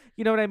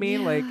 You know what I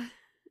mean? Like, yeah.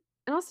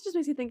 And also just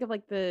makes me think of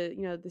like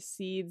the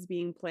seeds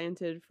being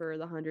planted for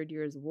the 100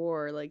 Years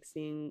War, like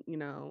seeing,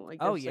 like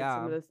oh there's like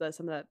yeah.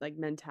 some of that like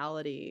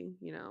mentality.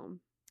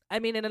 I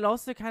mean, and it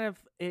also kind of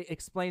it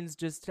explains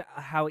just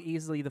how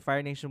easily the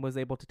Fire Nation was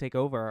able to take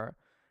over.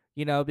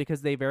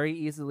 Because they very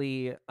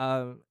easily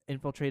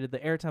infiltrated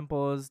the air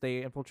temples,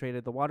 they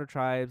infiltrated the water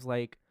tribes.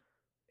 Like,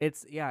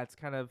 it's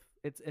kind of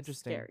it's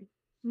interesting, Scary.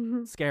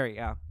 Hmm. scary,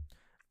 yeah.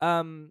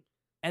 Um,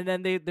 and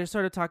then they're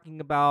sort of talking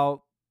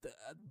about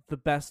the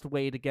best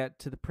way to get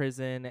to the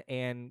prison,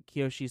 and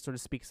Kiyoshi sort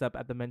of speaks up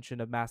at the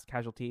mention of mass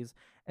casualties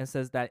and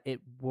says that it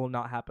will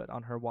not happen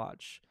on her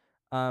watch.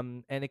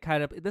 And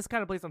this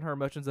kind of plays on her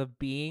emotions of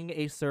being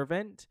a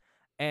servant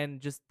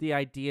and just the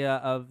idea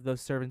of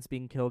those servants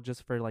being killed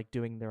just for like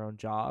doing their own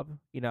job.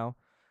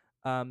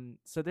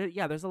 So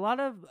there's a lot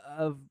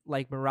of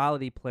like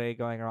morality play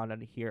going on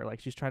in here.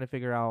 Like, she's trying to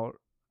figure out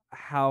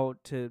how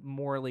to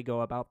morally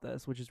go about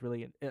this, which is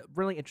really a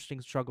really interesting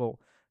struggle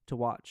to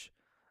watch.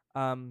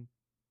 Um,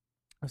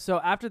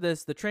 so after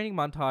this, the training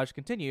montage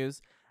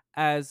continues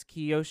as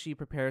Kiyoshi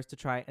prepares to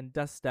try and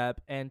dust step,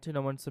 and to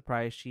no one's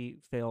surprise, she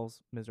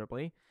fails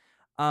miserably.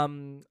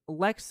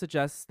 Lex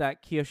suggests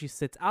that Kiyoshi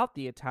sits out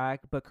the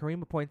attack, but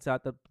Karima points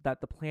out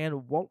that the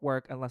plan won't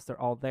work unless they're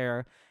all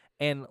there.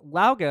 And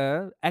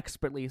Lauga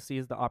expertly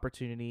sees the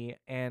opportunity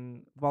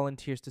and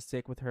volunteers to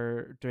stick with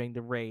her during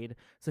the raid.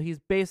 So he's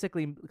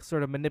basically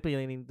sort of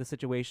manipulating the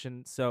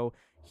situation so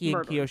he and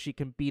Murder. Kiyoshi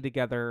can be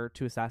together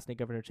to assassinate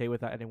Governor Che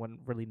without anyone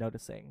really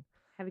noticing.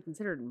 Have you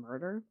considered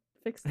murder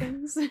fix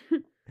things?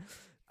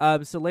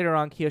 So later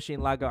on, Kiyoshi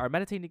and Laga are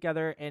meditating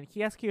together, and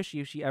he asks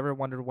Kiyoshi if she ever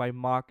wondered why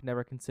Mach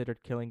never considered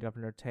killing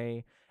Governor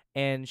Tay.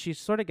 And she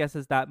sort of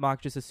guesses that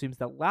Mach just assumes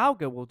that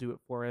Lauga will do it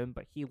for him,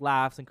 but he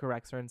laughs and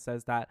corrects her and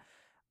says that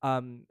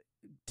um,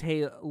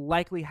 Tay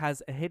likely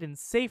has a hidden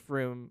safe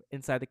room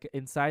inside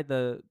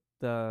the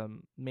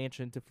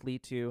mansion to flee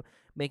to,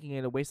 making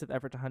it a waste of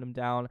effort to hunt him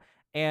down.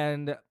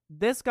 And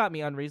this got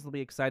me unreasonably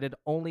excited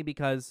only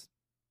because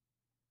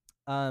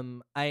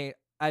I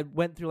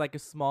went through like a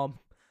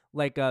small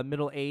like a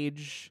middle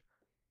age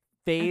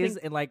I phase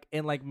think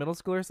in middle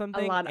school or a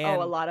something, lot. Oh,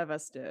 a and lot of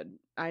us did.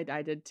 I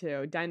did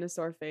too.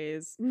 Dinosaur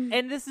phase.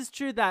 this is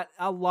true that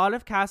a lot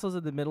of castles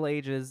of the Middle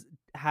Ages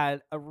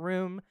had a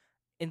room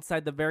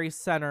inside the very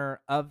center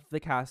of the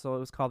castle. It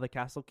was called the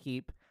Castle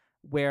Keep,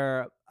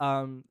 where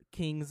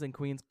kings and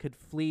queens could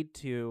flee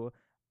to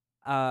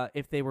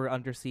if they were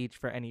under siege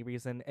for any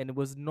reason. And it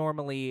was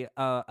normally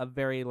a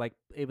very like,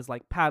 it was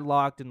like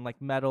padlocked and like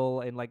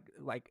metal and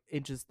like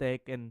inches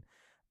thick and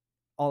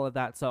all of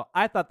that. So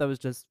I thought that was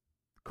just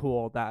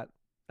cool that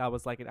that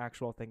was like an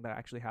actual thing that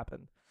actually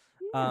happened.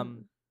 Yeah.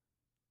 Um,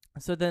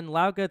 so then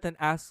Lauga then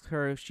asks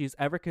her if she's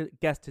ever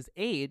guessed his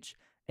age,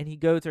 and he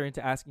goads her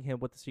into asking him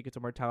what the secrets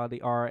of mortality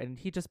are, and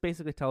he just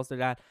basically tells her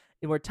that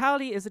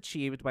immortality is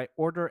achieved by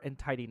order and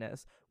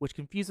tidiness, which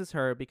confuses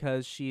her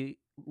because she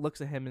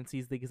looks at him and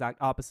sees the exact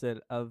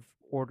opposite of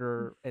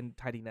order and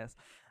tidiness.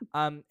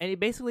 And he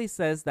basically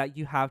says that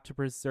you have to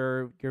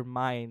preserve your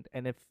mind,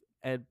 and if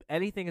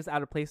anything is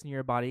out of place in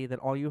your body, then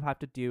all you have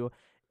to do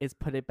is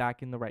put it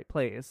back in the right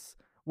place,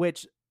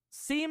 which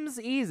seems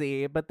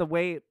easy, but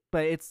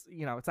it's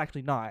it's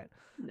actually not.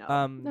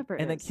 No, never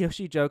And then is.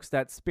 Kyoshi jokes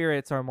that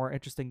spirits are more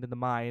interesting than the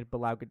mind,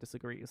 but Lauga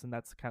disagrees, and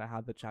that's kind of how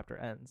the chapter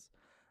ends.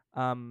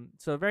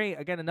 So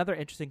another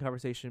interesting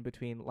conversation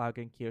between Lauga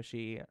and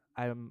Kyoshi.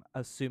 I'm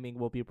assuming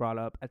will be brought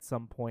up at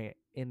some point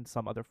in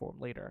some other form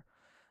later.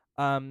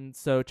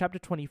 So chapter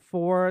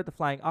 24, the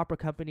Flying Opera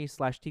Company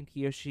 / Team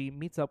Kyoshi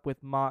meets up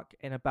with Mach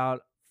and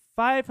about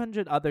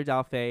 500 other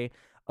Dalfei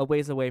a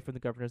ways away from the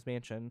governor's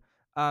mansion.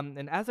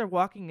 And as they're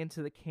walking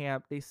into the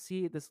camp, they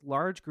see this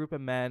large group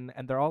of men,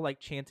 and they're all like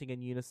chanting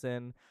in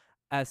unison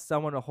as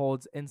someone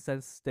holds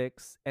incense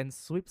sticks and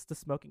sweeps the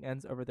smoking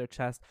ends over their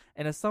chest.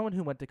 And as someone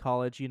who went to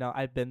college,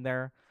 I've been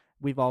there.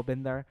 We've all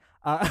been there.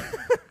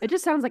 It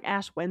just sounds like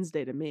Ash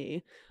Wednesday to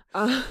me.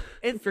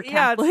 It's for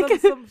Catholic.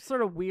 it's some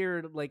sort of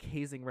weird like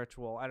hazing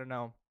ritual. I don't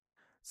know.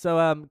 So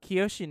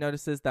Kyoshi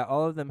notices that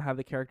all of them have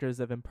the characters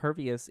of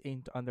Impervious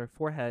inked on their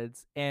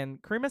foreheads,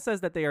 and Karima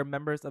says that they are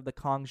members of the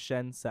Kong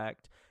Shen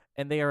sect,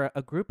 and they are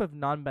a group of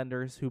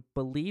non-benders who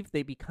believe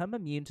they become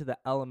immune to the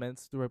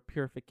elements through a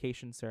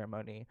purification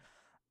ceremony.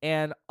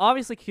 And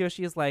obviously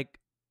Kyoshi is like,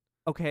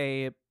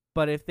 okay,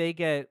 but if they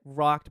get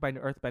rocked by an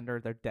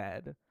earthbender, they're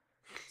dead.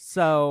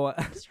 So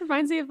it just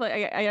reminds me of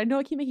like I know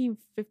I keep making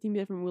 15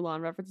 different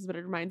Mulan references, but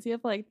it reminds me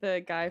of like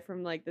the guy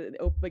from like the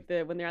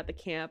when they're at the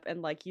camp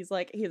and like he has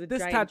a this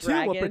giant tattoo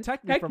dragon, will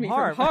protect me from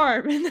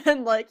harm. And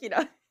then like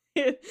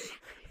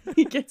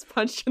he gets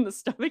punched in the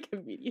stomach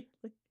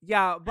immediately.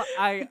 Yeah, but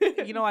I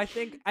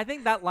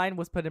think that line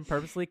was put in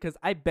purposely because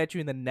I bet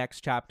you in the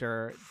next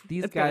chapter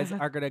these guys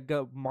are gonna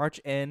go march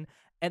in.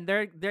 And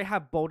they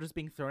have boulders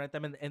being thrown at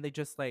them, and they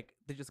just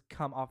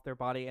come off their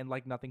body, and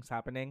like nothing's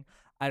happening.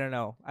 I don't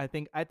know. I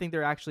think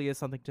there actually is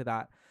something to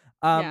that.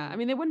 Yeah, I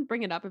mean they wouldn't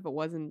bring it up if it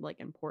wasn't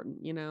like important,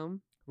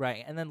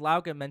 Right. And then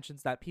Lauga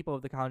mentions that people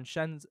of the Khan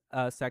Shen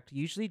sect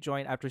usually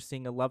join after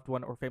seeing a loved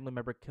one or family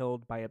member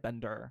killed by a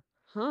bender.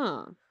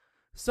 Huh.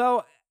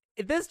 So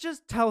this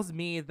just tells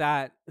me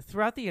that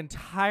throughout the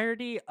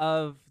entirety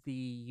of the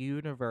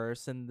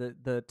universe and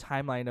the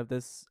timeline of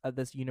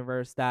this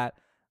universe that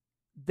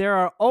there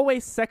are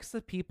always sects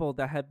of people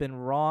that have been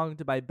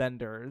wronged by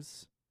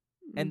benders,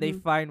 and they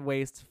find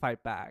ways to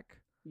fight back.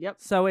 Yep.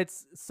 So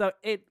this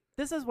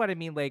is what I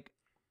mean, like,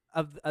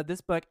 of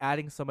this book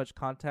adding so much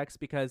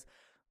context, because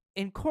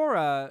in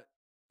Korra,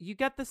 you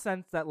get the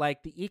sense that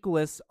like the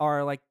Equalists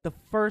are like the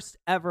first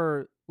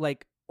ever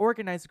like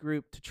organized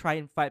group to try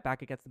and fight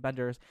back against the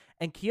benders,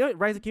 and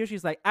Rise of Kyoshi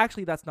is like,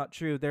 actually that's not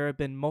true. There have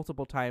been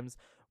multiple times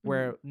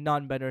where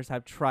non-benders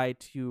have tried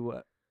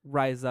to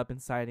rise up in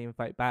society and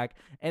fight back.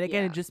 And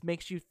again, it just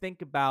makes you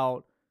think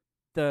about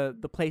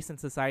the place in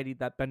society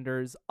that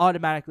benders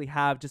automatically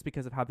have just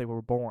because of how they were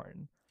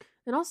born.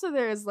 And also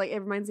there's like, it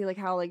reminds me like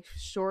how like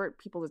short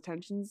people's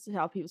attentions,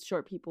 how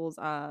short people's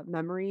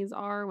memories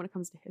are when it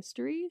comes to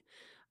history.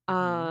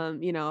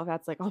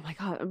 That's like, oh my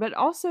god. But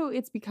also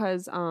it's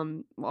because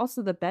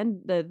also the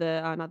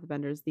not the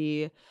benders,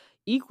 the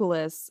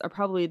Equalists are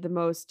probably the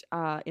most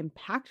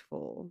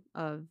impactful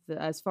of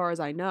as far as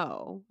I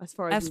know. As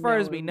far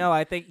as we know,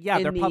 I think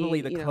they're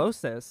probably the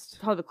closest.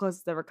 Probably the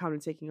closest ever come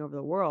to taking over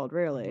the world,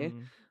 really.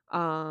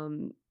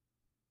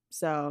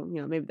 So,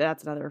 maybe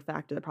that's another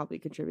factor that probably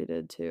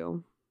contributed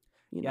to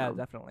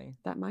definitely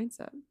that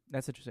mindset.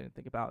 That's interesting to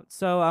think about.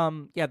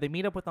 So they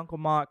meet up with Uncle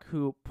Mach,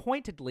 who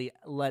pointedly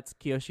lets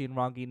Kyoshi and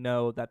Rangi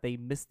know that they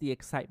missed the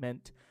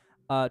excitement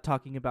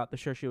talking about the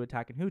Shirshu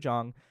attack in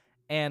Hujong.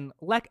 And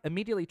Lek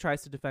immediately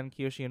tries to defend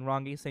Kyoshi and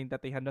Rangi, saying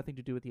that they had nothing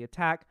to do with the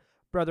attack.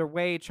 Brother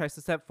Wei tries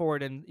to step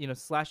forward and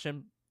slash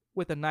him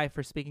with a knife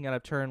for speaking out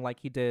of turn, like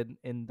he did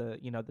in the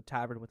the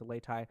tavern with the lei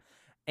tai.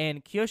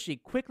 And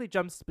Kyoshi quickly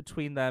jumps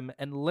between them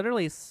and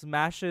literally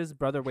smashes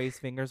Brother Wei's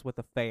fingers with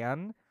a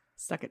fan.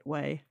 Suck it,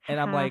 Wei. And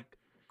I'm like,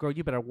 girl,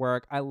 you better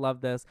work. I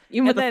love this.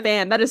 Even with the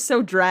fan, that is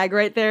so drag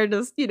right there.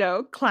 Just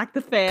clack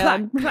the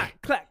fan,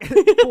 clack, clack, clack,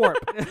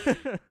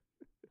 thwarp.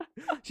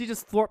 She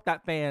just thwarped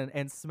that fan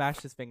and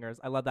smashed his fingers.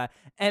 I love that.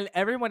 And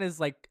everyone is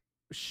like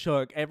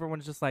shook.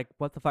 Everyone's just like,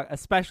 what the fuck?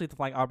 Especially the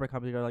Flying Opera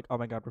Company. They're like, oh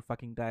my god, we're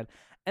fucking dead.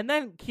 And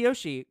then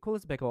Kyoshi, cool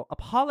as a pickle,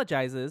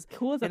 apologizes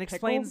and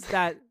explains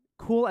that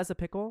cool as a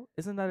pickle,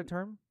 isn't that a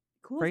term?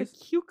 Cool phrase?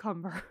 as a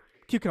cucumber.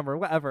 Cucumber,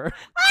 whatever.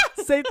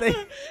 Same thing.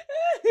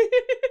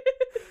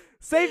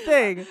 Same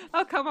thing.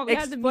 Oh, come on. We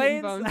had the meat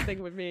and bones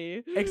thing with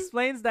me.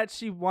 Explains that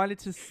she wanted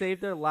to save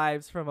their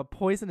lives from a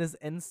poisonous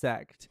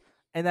insect,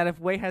 and that if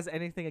Wei has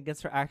anything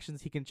against her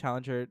actions, he can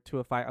challenge her to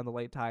a fight on the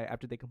lei tai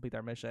after they complete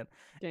their mission.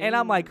 Dang. And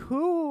I'm like,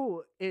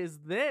 who is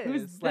this?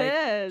 Who's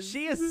this?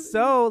 She is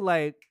so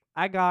like,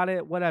 I got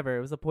it, whatever.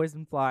 It was a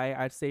poison fly.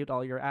 I saved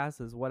all your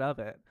asses. What of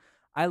it?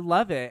 I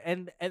love it.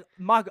 And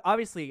Mog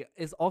obviously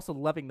is also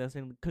loving this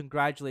and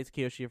congratulates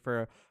Kyoshi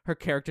for her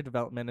character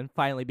development and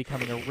finally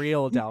becoming a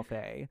real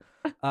Dalfei.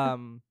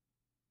 Um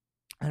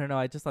I don't know,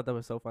 I just thought that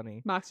was so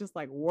funny. Mock's just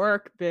like,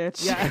 work,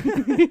 bitch.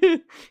 Yeah.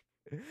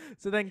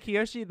 So then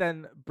Kyoshi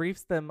then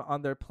briefs them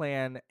on their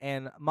plan,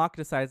 and Mach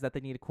decides that they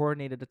need a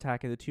coordinated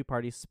attack, and the two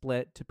parties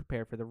split to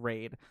prepare for the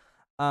raid.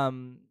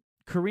 Um,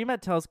 Karima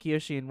tells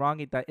Kyoshi and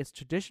Rangi that it's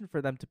tradition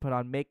for them to put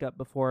on makeup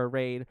before a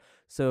raid,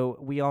 so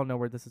we all know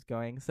where this is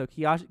going. So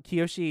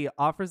Kyoshi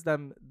offers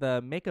them the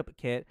makeup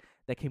kit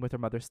that came with her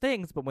mother's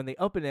things, but when they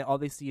open it, all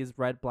they see is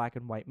red, black,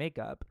 and white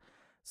makeup.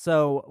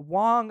 So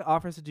Wong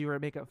offers to do her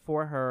makeup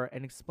for her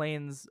and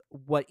explains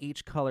what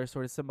each color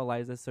sort of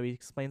symbolizes. So he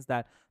explains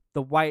that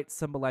the white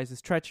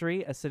symbolizes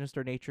treachery, a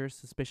sinister nature,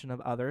 suspicion of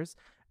others,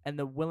 and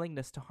the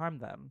willingness to harm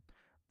them.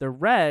 The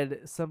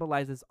red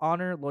symbolizes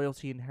honor,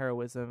 loyalty, and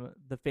heroism,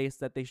 the face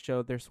that they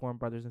show their sworn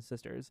brothers and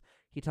sisters.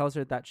 He tells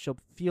her that she'll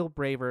feel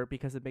braver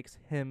because it makes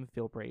him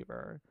feel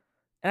braver.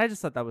 And I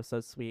just thought that was so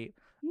sweet.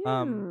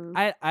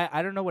 Yeah.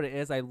 I don't know what it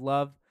is. I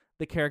love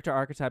the character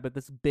archetype of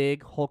this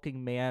big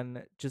hulking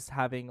man just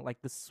having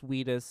like the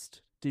sweetest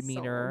Soul.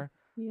 demeanor.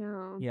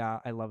 Yeah. Yeah,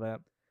 I love it.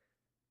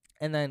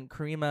 And then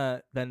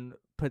Karima then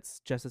puts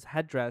Jess's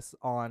headdress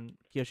on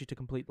Kyoshi to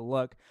complete the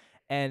look.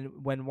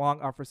 And when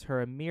Wong offers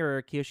her a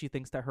mirror, Kyoshi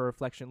thinks that her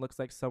reflection looks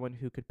like someone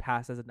who could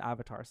pass as an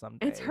avatar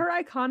someday. It's her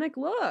iconic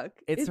look.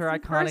 It's her the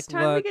iconic first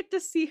time we look. get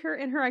to see her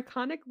in her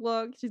iconic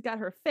look. She's got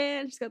her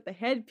fan, she's got the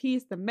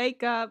headpiece, the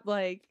makeup,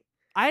 like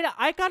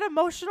I got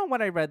emotional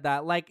when I read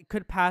that. Like,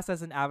 could pass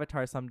as an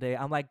avatar someday.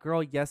 I'm like,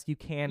 girl, yes, you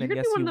can, you're and gonna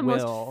yes, be one you of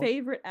the will. most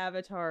favorite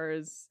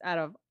avatars out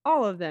of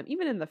all of them.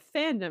 Even in the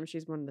fandom,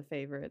 she's one of the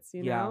favorites,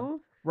 you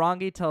know?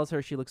 Rangi tells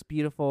her she looks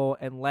beautiful,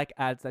 and Lek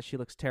adds that she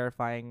looks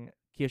terrifying.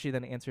 Kyoshi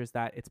then answers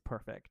that it's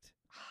perfect.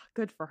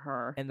 Good for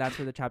her. And that's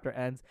where the chapter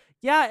ends.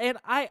 Yeah, and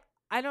I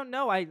don't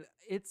know.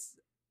 It's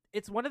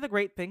one of the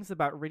great things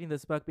about reading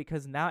this book,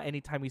 because now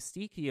anytime we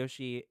see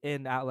Kyoshi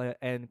in Atla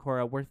and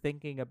Korra, we're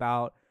thinking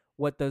about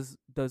what those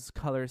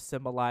colors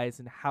symbolize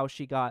and how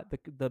she got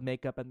the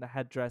makeup and the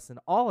headdress and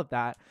all of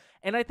that.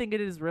 And I think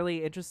it is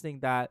really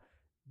interesting that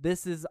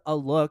this is a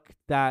look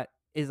that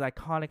is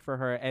iconic for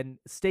her and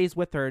stays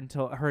with her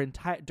until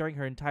during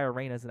her entire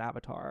reign as an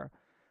avatar.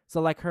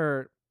 So like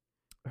her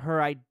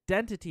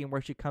identity and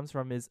where she comes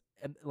from is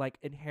like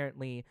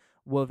inherently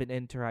woven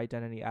into her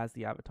identity as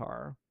the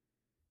avatar.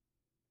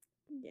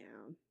 Yeah.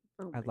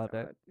 Oh I my love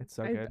God. it. It's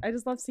so good. I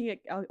just love seeing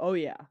it. Oh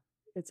yeah.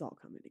 It's all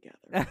coming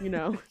together, you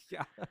know?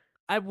 Yeah.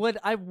 I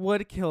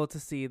would kill to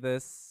see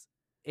this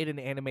in an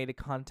animated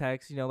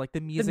context, you know, like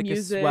the music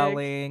is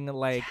swelling,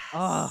 like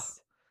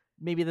yes.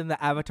 maybe then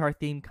the avatar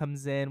theme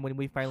comes in when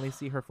we finally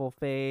see her full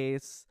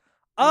face.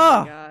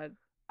 Oh my God.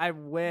 I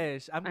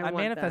wish. I'm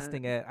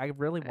manifesting it. I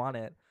really want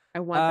it.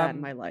 I want that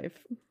in my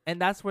life. And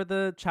that's where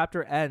the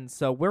chapter ends.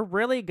 So we're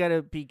really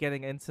gonna be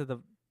getting into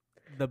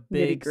the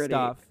big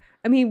stuff.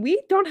 I mean,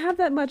 we don't have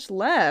that much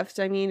left.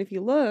 I mean, if you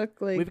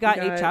look, like we've got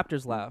 8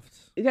 chapters left.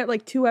 We got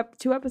like two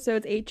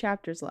episodes, 8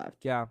 chapters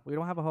left. Yeah, we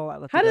don't have a whole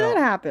lot left. How did that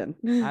happen?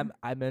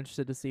 I'm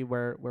interested to see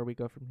where we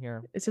go from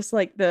here. It's just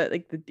like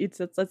it's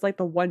like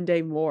the one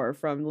day more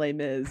from Les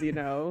Mis, you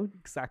know.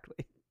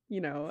 Exactly.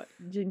 You know,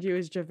 Jinju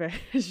is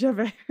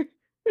Javert.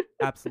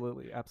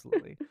 Absolutely.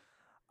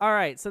 All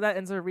right, so that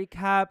ends our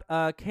recap.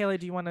 Kayla,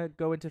 do you want to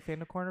go into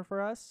Fandom Corner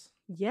for us?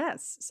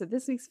 Yes. So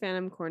this week's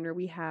Fandom Corner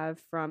we have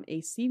from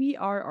a CBR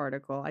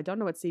article. I don't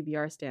know what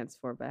CBR stands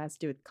for, but it has to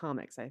do with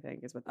comics, I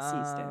think, is what the C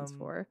stands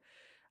for.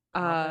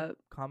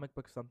 Comic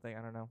book something,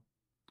 I don't know.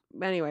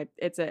 Anyway,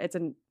 it's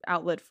an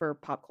outlet for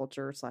pop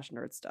culture /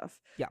 nerd stuff.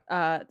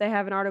 Yeah. They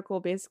have an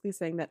article basically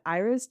saying that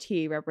Iroh's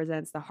tea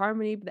represents the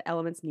harmony the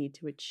elements need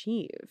to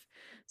achieve.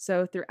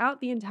 So throughout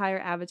the entire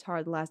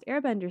Avatar: The Last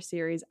Airbender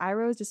series,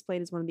 Iroh is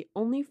displayed as one of the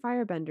only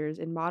firebenders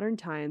in modern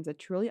times that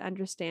truly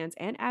understands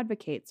and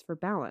advocates for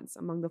balance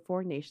among the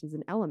 4 nations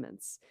and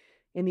elements.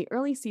 In the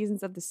early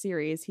seasons of the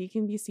series, he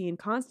can be seen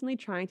constantly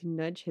trying to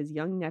nudge his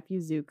young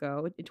nephew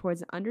Zuko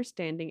towards an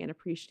understanding and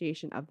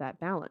appreciation of that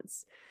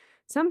balance.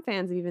 Some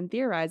fans have even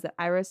theorized that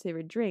Iroh's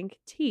favorite drink,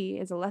 tea,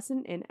 is a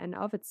lesson in and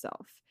of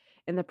itself.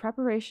 In the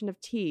preparation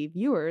of tea,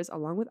 viewers,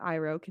 along with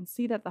Iroh, can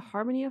see that the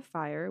harmony of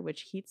fire,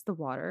 which heats the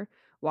water,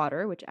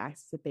 which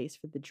acts as a base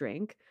for the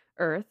drink,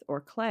 earth, or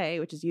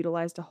clay, which is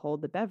utilized to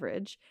hold the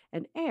beverage,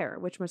 and air,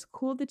 which must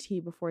cool the tea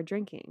before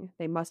drinking.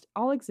 They must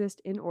all exist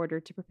in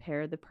order to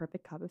prepare the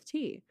perfect cup of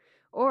tea.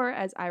 Or,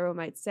 as Iroh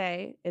might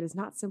say, it is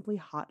not simply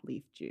hot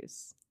leaf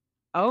juice.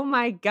 Oh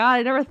my God,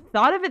 I never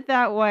thought of it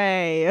that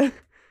way.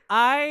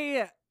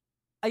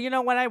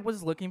 When I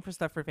was looking for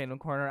stuff for Fandom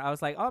Corner, I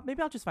was like, oh,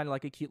 maybe I'll just find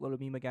like a cute little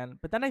meme again.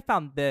 But then I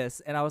found this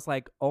and I was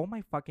like, oh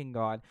my fucking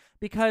God.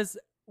 Because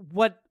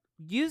what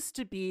used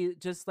to be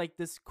just like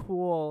this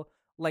cool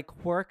like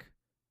quirk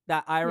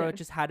that Iroh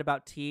just had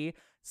about tea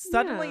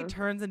suddenly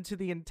turns into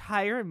the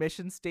entire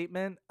mission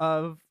statement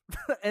of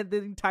and the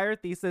entire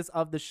thesis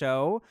of the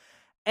show.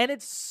 And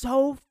it's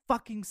so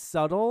fucking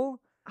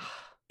subtle.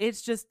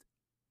 It's just,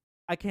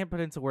 I can't put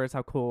into words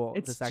how cool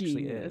this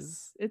actually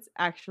is. It's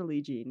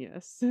actually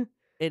genius.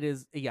 It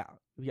is, yeah,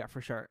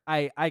 for sure.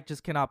 I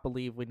just cannot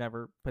believe we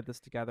never put this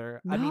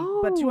together. I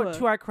mean, but No.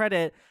 to our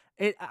credit,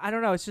 I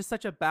don't know. It's just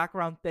such a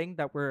background thing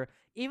that we're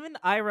even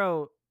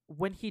Iroh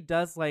when he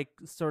does like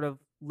sort of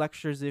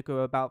lecture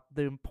Zuko about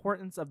the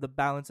importance of the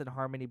balance and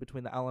harmony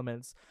between the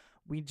elements.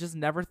 We just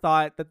never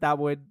thought that that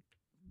would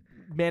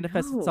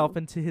manifest itself No.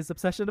 into his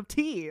obsession of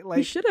tea. We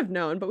Like, should have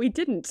known, but we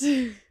didn't.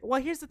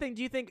 well, here's the thing.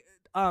 Do you think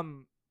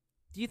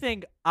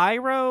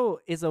Iroh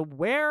is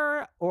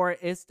aware, or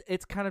is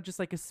it's kind of just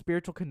like a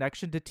spiritual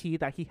connection to tea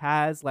that he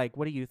has? Like,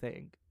 what do you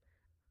think?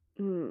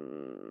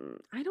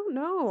 I don't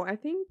know. I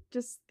think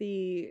just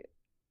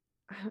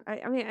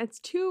I mean,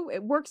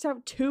 it works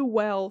out too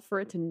well for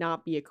it to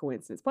not be a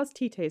coincidence. Plus,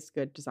 tea tastes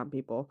good to some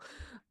people,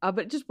 but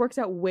it just works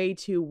out way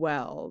too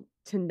well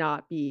to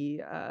not be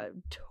a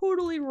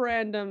totally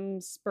random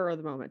spur of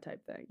the moment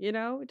type thing. You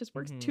know, it just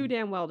works too Mm-hmm.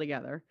 damn well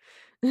together.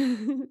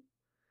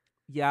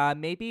 Yeah,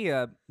 maybe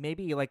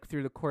like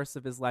through the course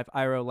of his life,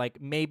 Iroh like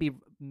maybe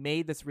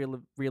made this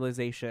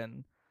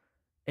realization,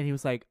 and he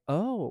was like,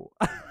 "Oh,"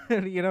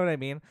 you know what I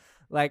mean?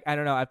 Like, I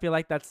don't know. I feel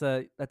like that's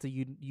a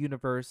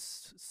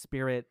universe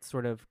spirit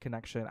sort of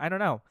connection. I don't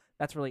know.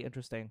 That's really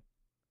interesting.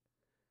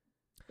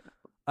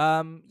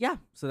 Yeah,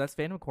 so that's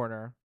Fandom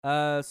Corner.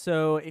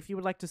 So if you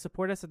would like to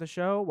support us at the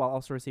show while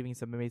also receiving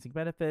some amazing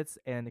benefits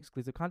and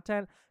exclusive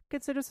content,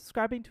 consider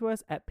subscribing to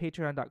us at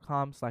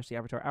patreon.com/, the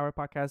Avatar Hour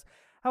podcast.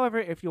 However,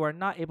 if you are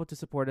not able to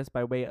support us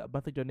by way of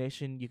monthly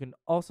donation, you can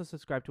also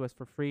subscribe to us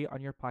for free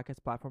on your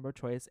podcast platform of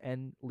choice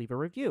and leave a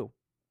review.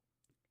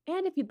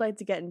 And if you'd like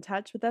to get in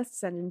touch with us,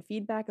 send in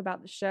feedback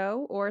about the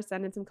show, or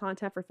send in some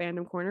content for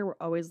Fandom Corner, we're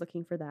always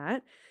looking for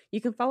that.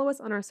 You can follow us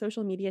on our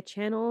social media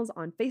channels.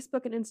 On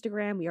Facebook and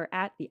Instagram, we are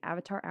at the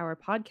Avatar Hour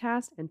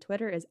Podcast, and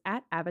Twitter is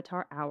at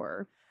Avatar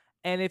Hour.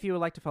 And if you would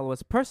like to follow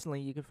us personally,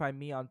 you can find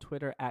me on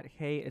Twitter at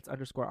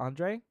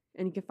 @hey_it's_Andre.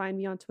 And you can find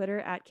me on Twitter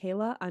at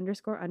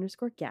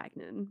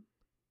Kayla__Gagnon.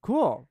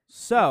 Cool. That's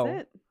So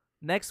it.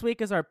 next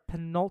week is our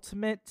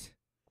penultimate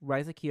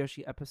Rise of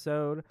Kyoshi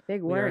episode.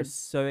 Big We are words.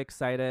 so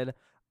excited.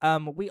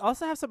 We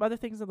also have some other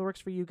things in the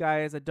works for you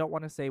guys. I don't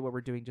want to say what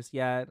we're doing just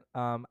yet.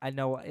 I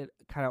know it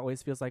kind of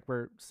always feels like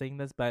we're saying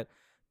this, but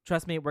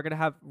trust me, we're gonna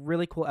have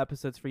really cool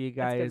episodes for you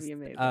That's gonna guys be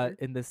amazing.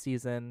 in this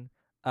season.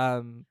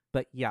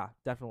 But yeah,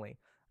 definitely.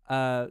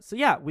 So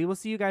yeah, we will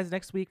see you guys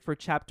next week for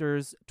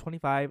chapters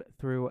 25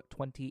 through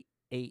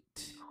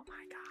 28. Oh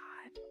my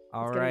god.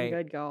 All It's right.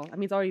 getting good, y'all. I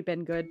mean, it's already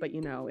been good, but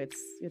you know,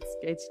 it's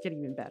getting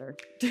even better.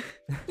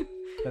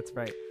 That's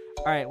right.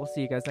 All right, we'll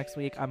see you guys next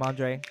week. I'm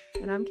Andre.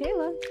 And I'm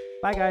Kayla.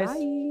 Bye, guys.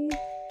 Bye.